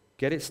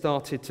 Get it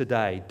started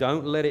today.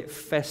 Don't let it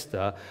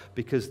fester,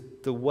 because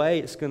the way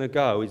it's going to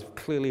go is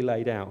clearly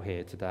laid out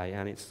here today,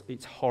 and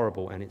it's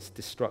horrible and it's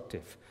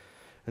destructive.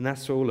 And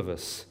that's for all of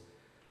us.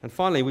 And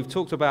finally, we've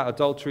talked about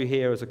adultery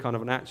here as a kind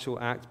of an actual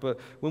act, but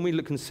when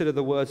we consider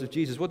the words of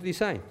Jesus, what did he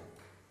say?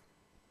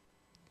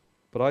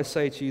 But I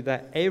say to you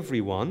that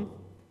everyone,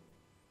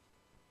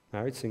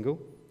 married,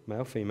 single,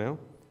 male, female,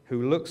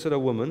 who looks at a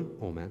woman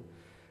or man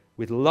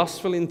with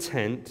lustful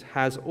intent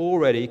has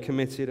already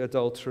committed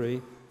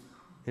adultery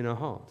in her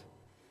heart.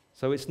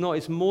 So it's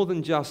more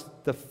than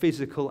just the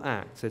physical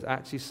act. There's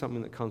actually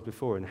something that comes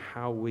before in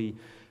how we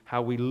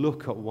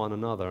look at one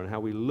another and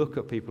how we look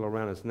at people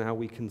around us and how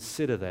we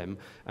consider them.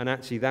 And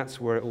actually that's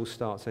where it all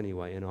starts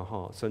anyway, in our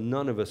hearts. So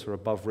none of us are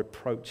above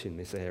reproach in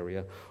this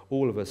area.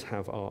 All of us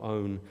have our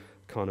own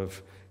kind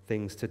of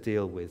things to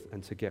deal with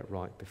and to get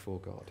right before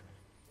God.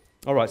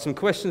 All right, some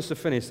questions to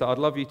finish that I'd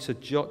love you to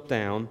jot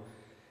down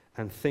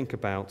and think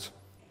about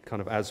kind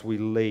of as we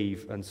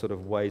leave, and sort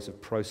of ways of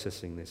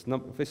processing this.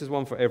 This is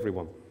one for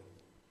everyone.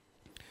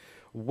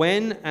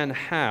 When and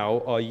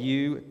how are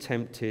you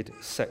tempted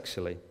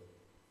sexually?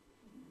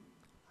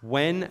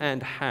 When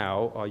and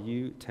how are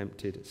you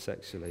tempted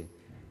sexually?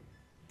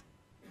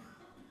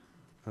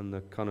 And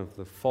the kind of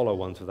the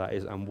follow-on to that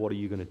is, and what are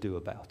you going to do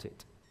about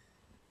it?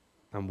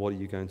 And what are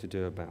you going to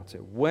do about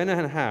it? When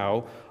and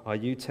how are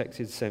you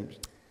tempted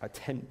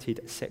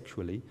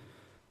sexually,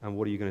 and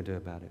what are you going to do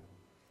about it?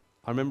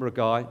 I remember a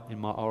guy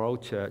in our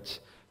old church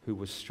who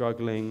was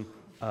struggling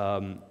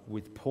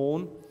with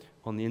porn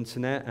on the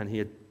internet, and he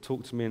had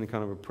talked to me in a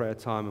kind of a prayer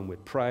time, and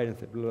we'd prayed and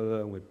said, blah, blah, blah,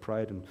 and we'd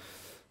prayed and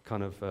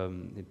kind of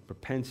he'd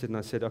repented, and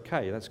I said,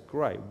 okay, that's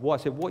great. I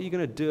said, what are you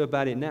going to do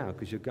about it now?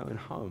 Because you're going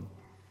home.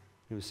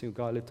 He was a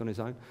single guy, lived on his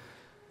own.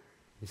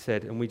 He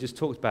said, and we just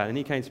talked about it, and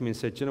he came to me and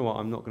said, do you know what,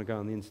 I'm not going to go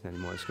on the internet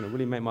anymore. It's going to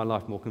really make my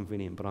life more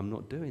convenient, but I'm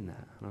not doing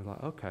that. And I was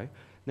like, okay.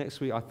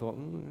 Next week, I thought,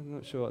 I'm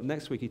not sure.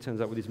 Next week, he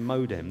turns up with his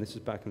modem. This is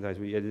back in the days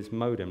where he had this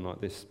modem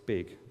like this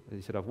big. And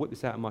he said, I've whipped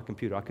this out of my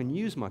computer. I can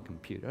use my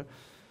computer,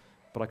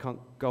 but I can't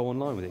go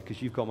online with it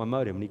because you've got my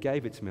modem. And he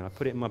gave it to me, and I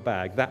put it in my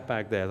bag, that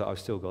bag there that I've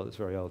still got, that's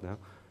very old now.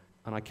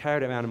 And I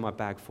carried it around in my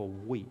bag for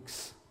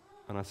weeks.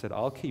 And I said,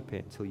 I'll keep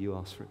it until you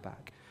ask for it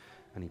back.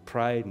 And he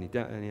prayed, and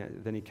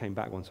then he came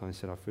back one time and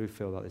said, I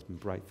feel like there's been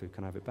breakthrough.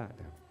 Can I have it back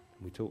now?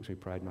 And we talked to him,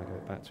 prayed, and I gave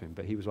it back to him.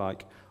 But he was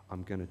like,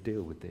 I'm going to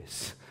deal with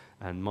this.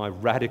 And my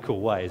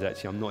radical way is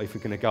actually I'm not even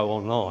going to go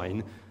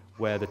online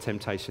where the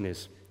temptation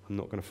is. I'm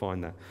not going to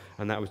find that.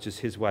 And that was just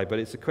his way. But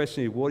it's a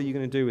question of what are you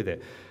going to do with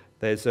it?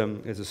 There's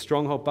a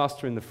stronghold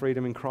buster in the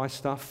Freedom in Christ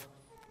stuff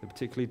that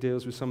particularly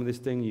deals with some of this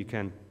thing. You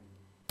can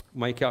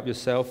make up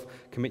yourself,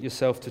 commit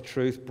yourself to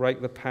truth, break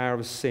the power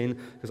of sin,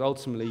 because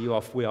ultimately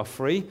we are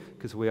free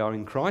because we are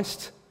in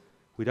Christ.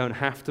 We don't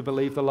have to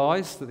believe the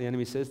lies that the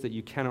enemy says, that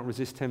you cannot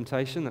resist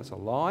temptation. That's a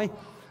lie.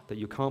 That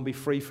you can't be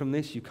free from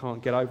this, you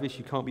can't get over this,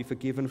 you can't be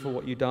forgiven for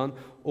what you've done.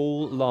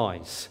 All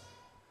lies.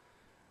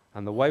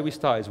 And the way we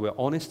start is we're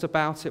honest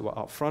about it, we're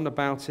upfront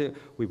about it,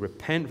 we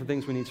repent for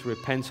things we need to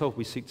repent of,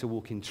 we seek to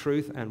walk in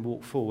truth and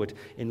walk forward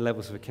in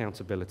levels of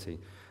accountability.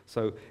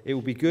 So it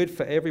will be good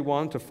for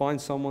everyone to find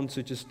someone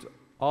to just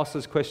ask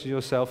those questions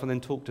yourself and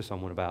then talk to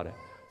someone about it.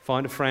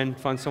 Find a friend,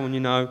 find someone you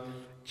know,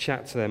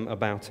 chat to them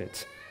about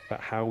it,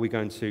 about how we're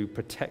going to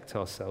protect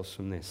ourselves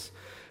from this.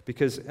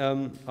 Because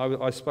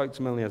I spoke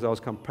to Melanie as I was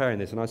comparing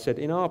this, and I said,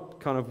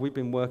 we've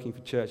been working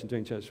for church and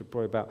doing church for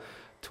probably about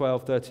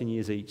 12, 13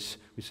 years each.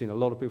 We've seen a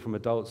lot of people from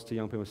adults to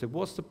young people. I said,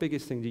 what's the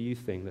biggest thing do you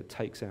think that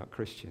takes out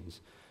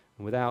Christians?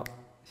 And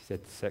she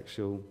said,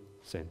 sexual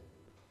sin.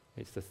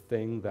 It's the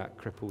thing that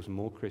cripples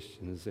more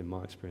Christians, in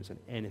my experience, than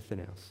anything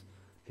else.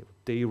 It will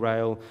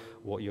derail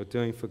what you're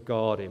doing for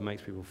God. It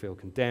makes people feel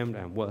condemned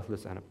and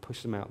worthless, and it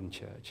pushes them out in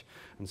church.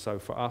 And so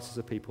for us as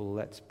a people,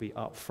 let's be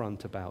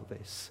upfront about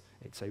this.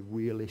 It's a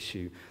real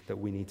issue that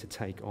we need to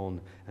take on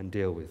and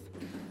deal with.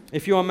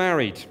 If you are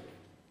married,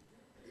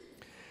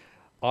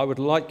 I would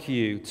like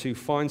you to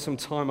find some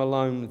time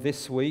alone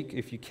this week,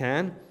 if you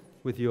can,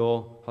 with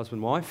your husband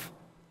and wife.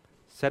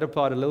 Set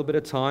aside a little bit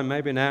of time,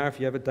 maybe an hour if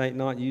you have a date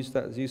night, use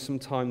some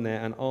time there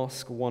and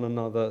ask one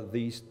another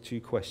these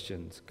two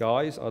questions.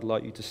 Guys, I'd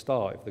like you to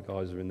start if the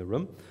guys are in the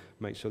room.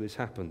 Make sure this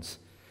happens.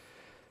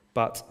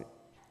 But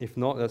if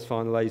not, that's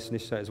fine, the ladies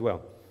initiate as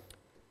well.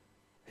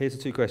 Here's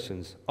the two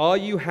questions. Are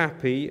you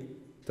happy,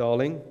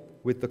 darling,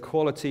 with the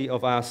quality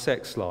of our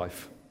sex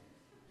life?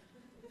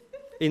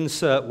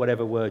 Insert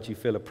whatever word you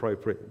feel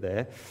appropriate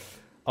there.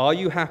 Are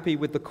you happy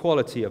with the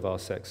quality of our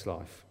sex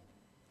life?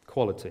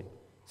 Quality.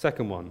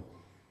 Second one.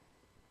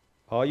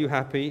 Are you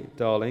happy,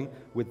 darling,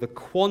 with the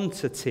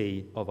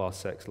quantity of our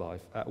sex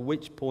life? At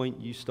which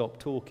point you stop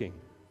talking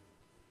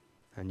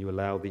and you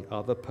allow the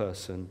other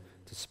person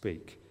to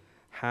speak.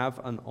 Have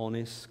an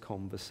honest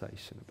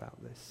conversation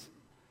about this.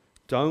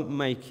 Don't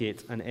make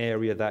it an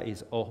area that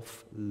is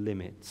off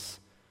limits.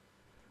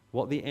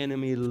 What the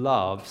enemy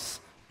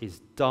loves is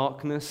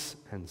darkness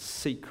and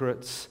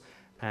secrets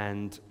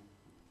and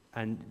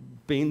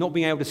not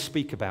being able to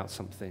speak about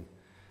something.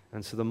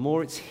 And so the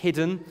more it's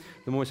hidden,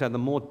 the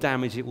more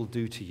damage it will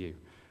do to you.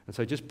 And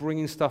so just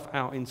bringing stuff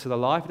out into the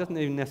life, it doesn't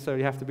even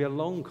necessarily have to be a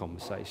long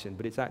conversation,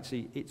 but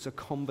it's a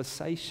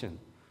conversation.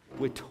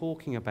 We're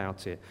talking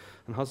about it.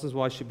 And husbands and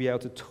wives should be able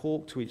to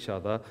talk to each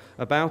other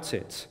about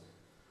it.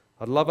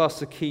 I'd love us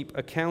to keep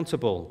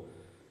accountable.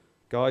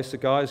 Guys to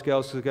guys,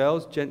 girls to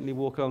girls, gently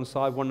walk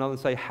alongside one another and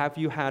say, have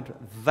you had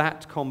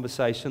that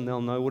conversation?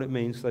 They'll know what it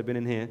means because they've been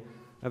in here.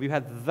 Have you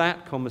had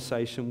that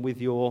conversation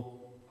with your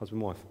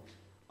husband and wife?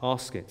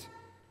 Ask it.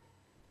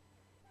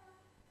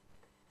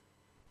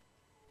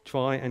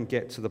 Try and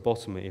get to the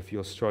bottom of it if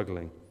you're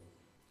struggling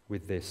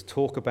with this.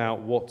 Talk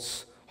about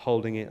what's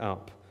holding it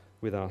up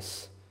with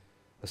us.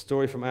 A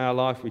story from our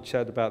life, we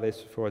chatted about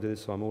this before I did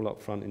this, so I'm all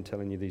up front in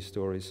telling you these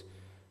stories,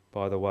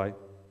 by the way,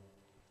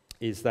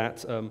 is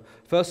that,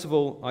 first of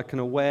all, I can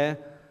aware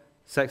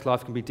sex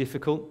life can be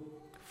difficult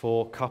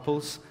for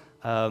couples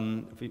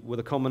with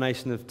a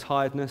combination of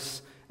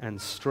tiredness and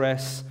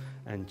stress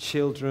and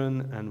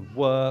children and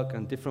work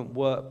and different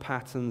work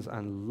patterns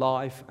and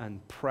life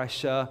and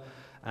pressure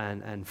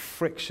and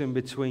friction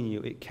between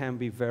you. It can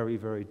be very,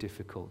 very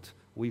difficult.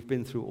 We've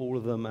been through all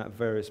of them at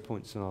various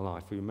points in our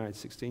life. We've been married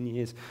 16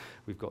 years.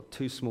 We've got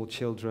 2 small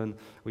children.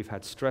 We've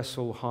had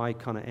stressful, high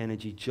kind of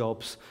energy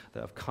jobs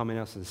that have come in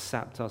us and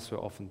sapped us.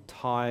 We're often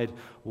tired,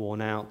 worn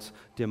out,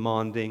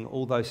 demanding,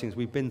 all those things.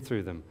 We've been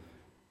through them.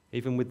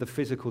 Even with the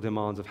physical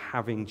demands of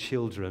having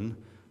children,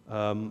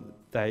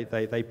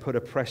 they put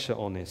a pressure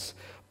on this.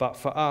 But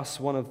for us,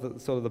 one of the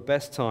sort of the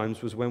best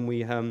times was when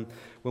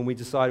we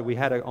decided, we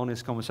had an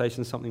honest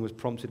conversation. Something was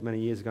prompted many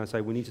years ago and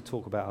say, we need to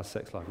talk about our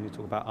sex life. We need to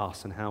talk about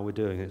us and how we're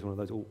doing it. It's one of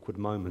those awkward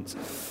moments.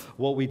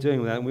 What are we doing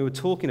with that? And we were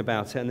talking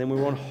about it, and then we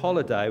were on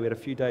holiday. We had a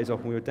few days off,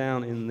 and we were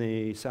down in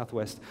the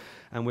southwest,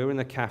 and we were in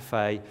the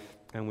cafe,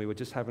 and we were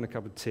just having a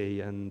cup of tea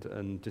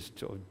and just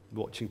sort of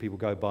watching people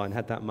go by, and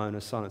had that moment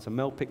of silence. And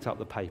Mel picked up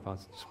the paper. I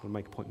just want to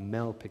make a point.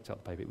 Mel picked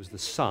up the paper. It was The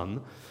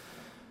Sun.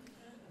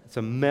 So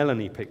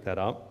Melanie picked that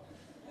up.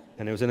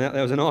 And there was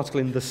an article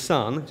in The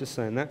Sun, just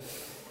saying that.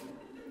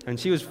 And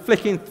she was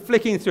flicking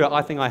through it.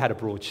 I think I had a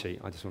broadsheet,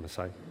 I just want to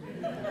say.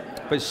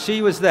 But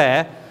she was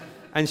there,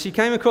 and she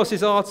came across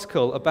this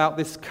article about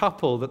this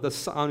couple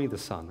that only The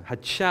Sun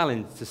had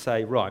challenged to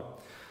say, right,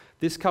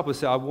 this couple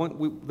said,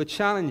 the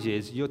challenge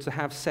is you're to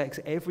have sex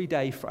every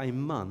day for a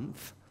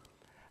month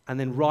and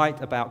then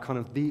write about kind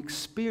of the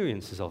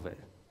experiences of it.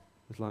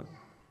 It's like,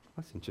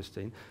 that's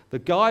interesting. The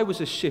guy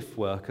was a shift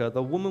worker,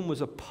 the woman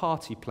was a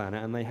party planner,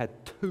 and they had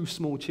 2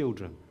 small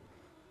children.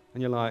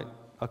 And you're like,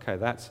 okay,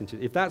 that's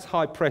interesting. If that's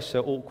high pressure,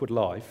 awkward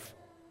life,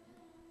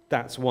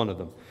 that's one of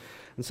them.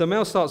 And so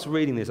Mel starts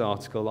reading this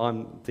article.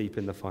 I'm deep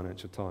in the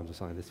Financial Times or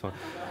something this time.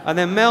 And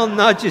then Mel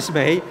nudges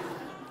me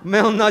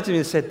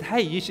and said,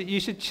 hey, you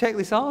should check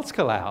this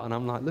article out. And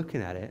I'm like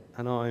looking at it,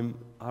 and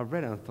I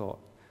read it and I thought,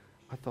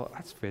 I thought,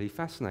 that's really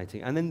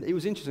fascinating. And then it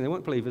was interesting. They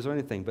weren't believers or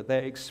anything, but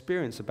their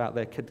experience about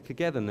their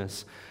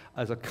togetherness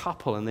as a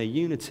couple and their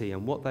unity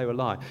and what they were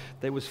like,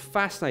 it was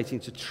fascinating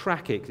to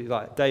track it.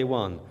 Like day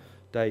 1,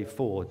 day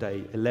 4,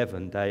 day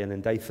 11, and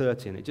then day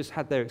 30. And it just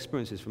had their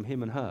experiences from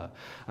him and her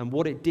and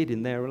what it did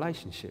in their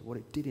relationship, what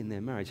it did in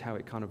their marriage, how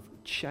it kind of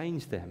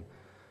changed them.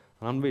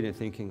 And I'm reading it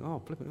thinking,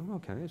 oh,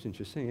 okay, that's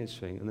interesting.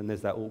 And then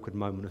there's that awkward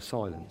moment of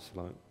silence,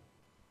 like,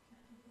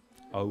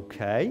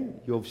 okay,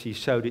 you obviously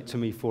showed it to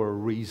me for a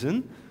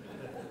reason.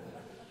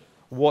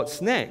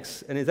 What's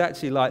next? And it's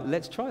actually like,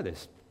 let's try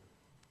this.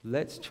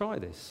 Let's try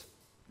this.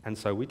 And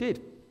so we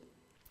did.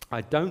 I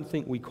don't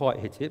think we quite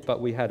hit it,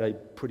 but we had a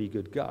pretty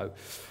good go.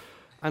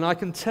 And I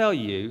can tell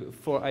you,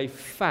 for a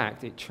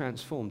fact, it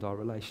transformed our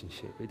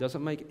relationship. It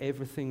doesn't make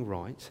everything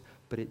right,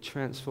 but it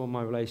transformed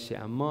my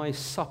relationship. And my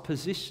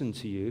supposition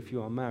to you, if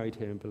you are married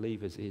here and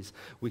believers, is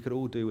we could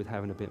all do with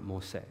having a bit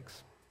more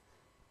sex.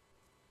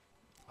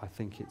 I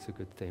think it's a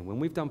good thing. When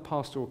we've done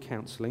pastoral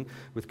counselling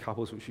with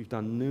couples, which we've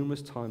done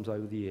numerous times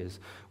over the years,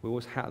 we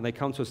always and they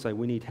come to us and say,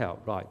 we need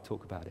help. Right,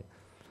 talk about it.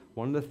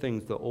 One of the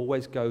things that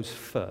always goes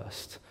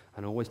first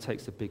and always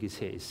takes the biggest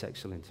hit is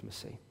sexual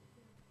intimacy.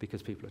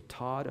 Because people are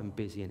tired and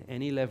busy, and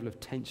any level of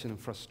tension and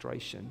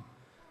frustration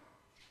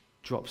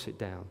drops it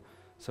down.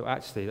 So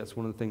actually, that's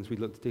one of the things we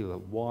look to do.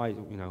 Like, why,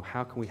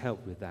 how can we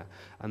help with that?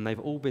 And they've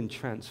all been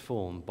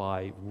transformed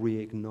by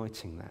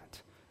reigniting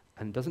that.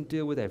 And it doesn't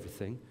deal with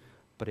everything,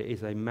 but it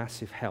is a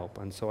massive help.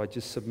 And so I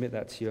just submit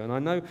that to you. And I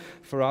know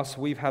for us,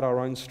 we've had our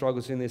own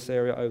struggles in this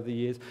area over the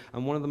years.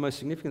 And one of the most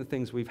significant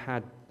things we've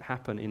had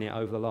happen in it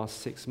over the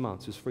last 6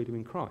 months was Freedom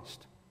in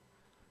Christ,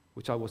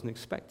 which I wasn't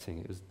expecting.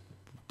 It was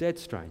dead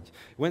strange.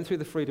 Went through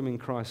the Freedom in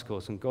Christ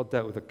course, and God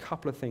dealt with a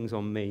couple of things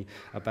on me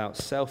about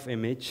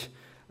self-image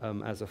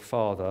as a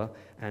father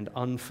and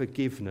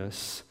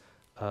unforgiveness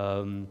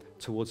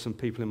towards some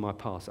people in my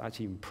past.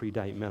 Actually even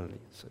predate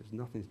Melanie, so it's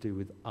nothing to do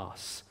with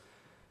us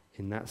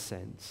in that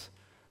sense.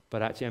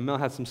 But actually, and Mel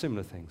had some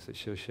similar things that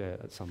she'll share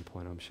at some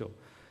point, I'm sure.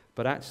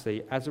 But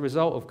actually, as a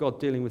result of God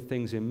dealing with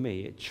things in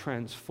me, it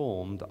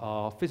transformed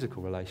our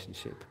physical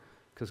relationship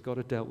because God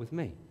had dealt with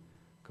me.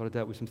 God had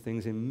dealt with some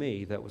things in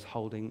me that was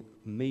holding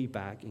me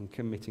back in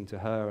committing to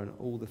her and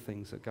all the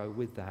things that go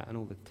with that and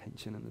all the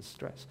tension and the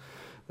stress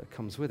that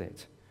comes with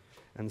it.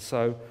 And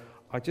so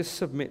I just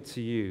submit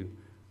to you,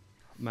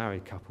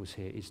 married couples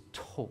here, is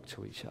talk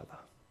to each other.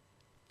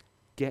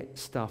 Get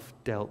stuff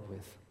dealt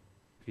with.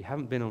 If you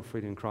haven't been on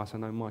Freedom in Christ, I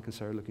know Mike and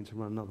Sarah are looking to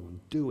run another one.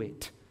 Do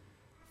it.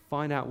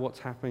 Find out what's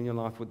happening in your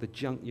life with the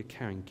junk you're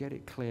carrying. Get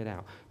it cleared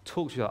out.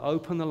 Talk to each other.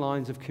 Open the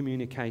lines of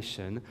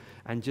communication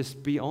and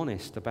just be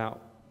honest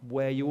about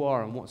where you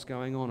are and what's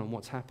going on and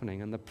what's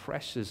happening and the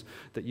pressures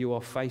that you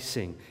are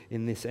facing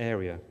in this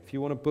area. If you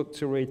want a book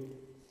to read,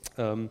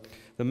 The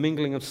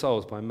Mingling of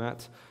Souls by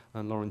Matt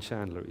and Lauren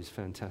Chandler is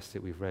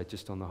fantastic. We've read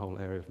just on the whole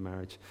area of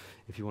marriage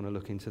if you want to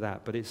look into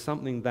that. But it's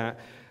something that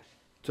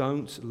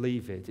don't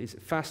leave it. It's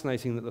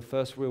fascinating that the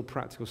first real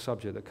practical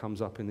subject that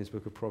comes up in this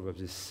book of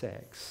Proverbs is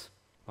sex.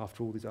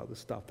 After all this other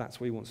stuff, that's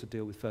what he wants to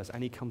deal with first.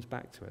 And he comes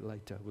back to it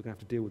later. We're going to have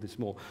to deal with this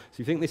more. So if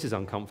you think this is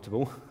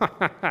uncomfortable,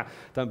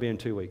 don't be in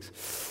 2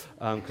 weeks,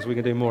 because we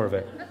can do more of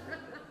it.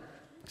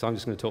 So I'm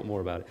just going to talk more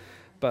about it.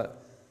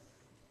 But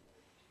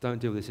don't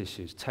deal with these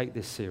issues. Take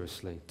this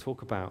seriously.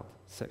 Talk about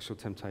sexual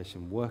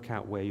temptation. Work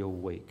out where you're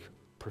weak.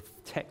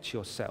 Protect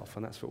yourself,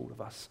 and that's for all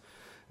of us.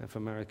 And for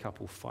a married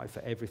couple, fight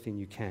for everything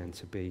you can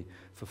to be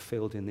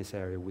fulfilled in this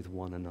area with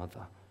one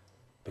another,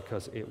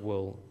 because it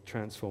will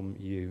transform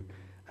you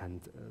and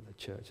the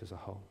church as a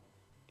whole.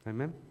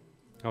 Amen?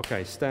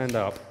 Okay, stand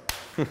up.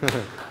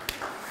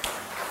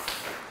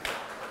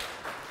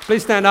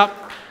 Please stand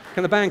up.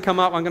 Can the band come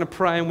up? I'm going to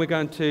pray and we're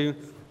going to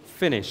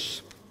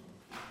finish.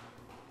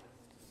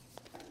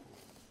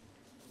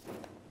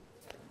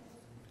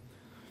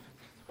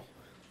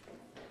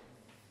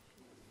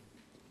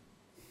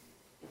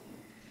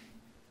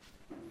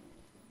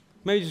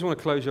 Maybe you just want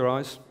to close your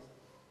eyes.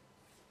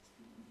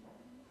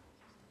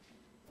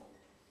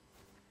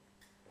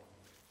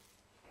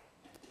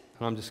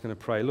 And I'm just going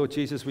to pray. Lord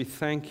Jesus, we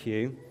thank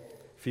you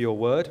for your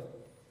word.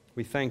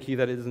 We thank you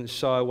that it doesn't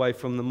shy away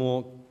from the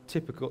more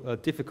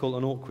difficult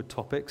and awkward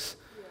topics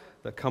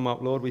that come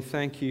up, Lord. We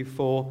thank you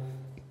for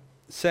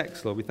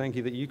sex, Lord. We thank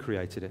you that you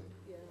created it.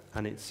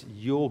 And it's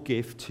your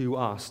gift to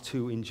us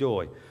to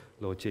enjoy,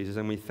 Lord Jesus.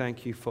 And we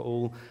thank you for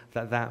all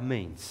that that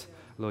means,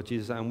 Lord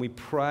Jesus. And we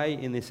pray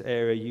in this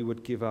area you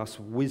would give us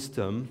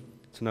wisdom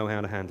to know how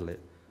to handle it.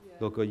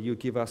 Lord God, you would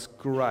give us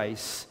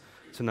grace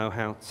to know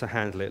how to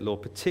handle it,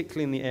 Lord,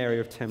 particularly in the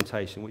area of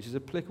temptation, which is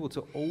applicable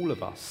to all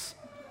of us.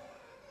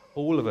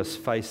 All of us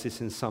face this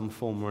in some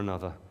form or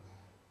another,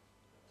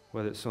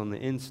 whether it's on the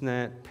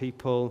internet,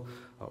 people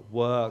at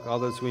work,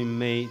 others we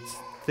meet,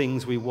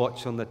 things we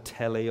watch on the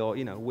telly, or,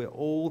 we're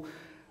all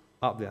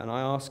up there. And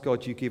I ask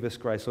God you give us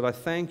grace. Lord, I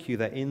thank you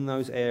that in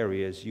those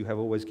areas you have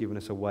always given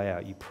us a way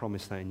out. You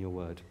promise that in your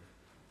word.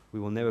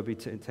 We will never be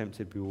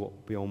tempted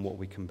beyond what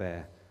we can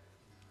bear.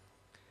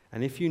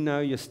 And if you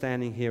know you're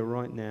standing here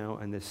right now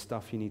and there's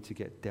stuff you need to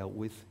get dealt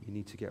with, you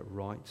need to get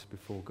right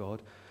before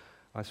God,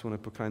 I just want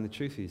to proclaim the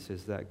truth. He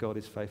says that God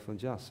is faithful and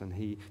just, and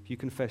if you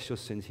confess your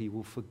sins, he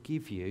will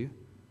forgive you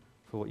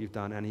for what you've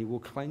done, and he will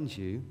cleanse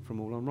you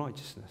from all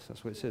unrighteousness.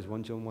 That's what it says,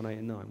 1 John 1, 8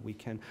 and 9. We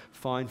can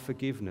find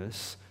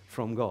forgiveness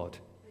from God.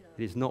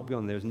 It is not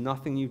beyond. There's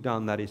nothing you've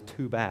done that is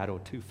too bad or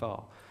too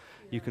far.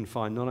 You can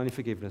find not only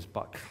forgiveness,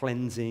 but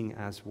cleansing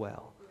as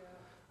well.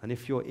 And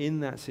if you're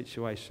in that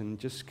situation,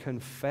 just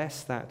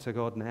confess that to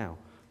God now.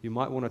 You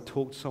might want to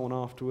talk to someone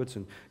afterwards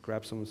and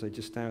grab someone and say,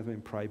 just stand with me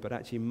and pray. But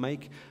actually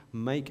make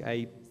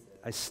a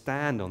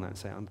stand on that and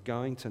say, I'm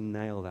going to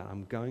nail that.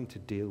 I'm going to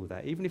deal with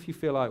that. Even if you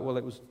feel like, well,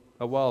 it was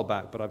a while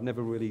back, but I've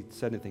never really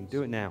said anything.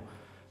 Do it now.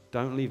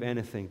 Don't leave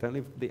anything. Don't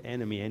leave the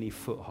enemy any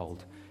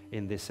foothold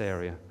in this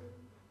area.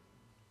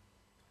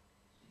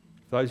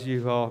 For those of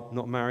you who are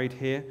not married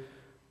here,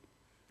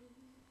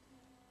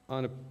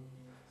 I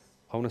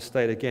want to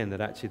state again that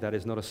actually that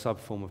is not a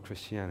sub-form of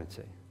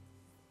Christianity.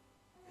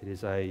 It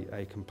is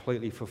a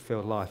completely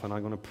fulfilled life, and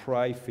I'm going to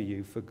pray for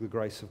you for the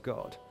grace of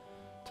God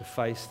to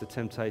face the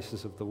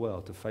temptations of the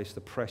world, to face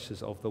the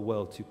pressures of the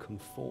world, to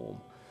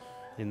conform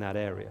in that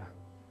area.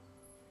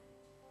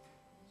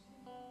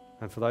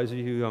 And for those of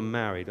you who are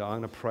married, I'm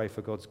going to pray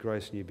for God's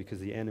grace in you because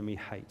the enemy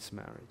hates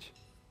marriage.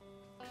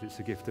 Because it's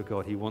a gift of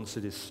God. He wants to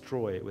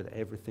destroy it with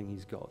everything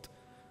he's got.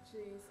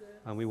 Jesus.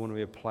 And we want to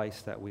be a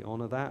place that we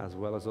honor that as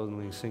well as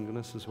honoring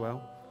singleness as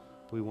well.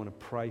 We want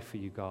to pray for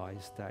you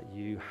guys that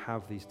you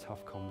have these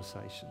tough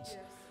conversations,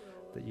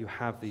 that you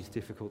have these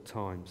difficult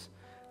times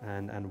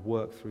and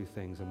work through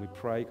things. And we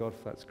pray, God,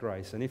 for that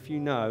grace. And if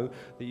you know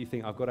that you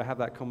think, I've got to have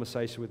that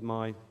conversation with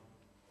my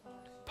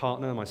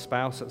partner, my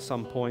spouse at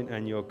some point,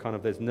 and you're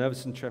there's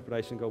nervous and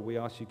trepidation, God, we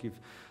ask you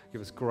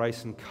give us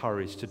grace and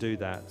courage to do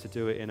that, to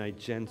do it in a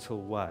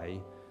gentle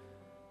way,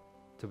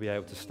 to be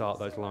able to start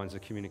those lines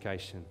of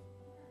communication,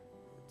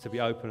 to be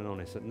open and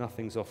honest, that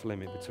nothing's off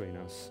limit between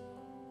us.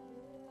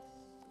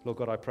 Lord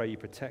God, I pray you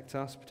protect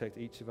us, protect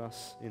each of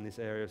us in this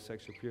area of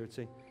sexual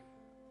purity.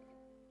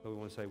 Lord, we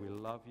want to say we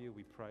love you,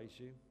 we praise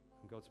you.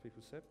 And God's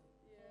people said,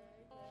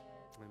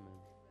 Amen.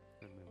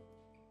 Amen.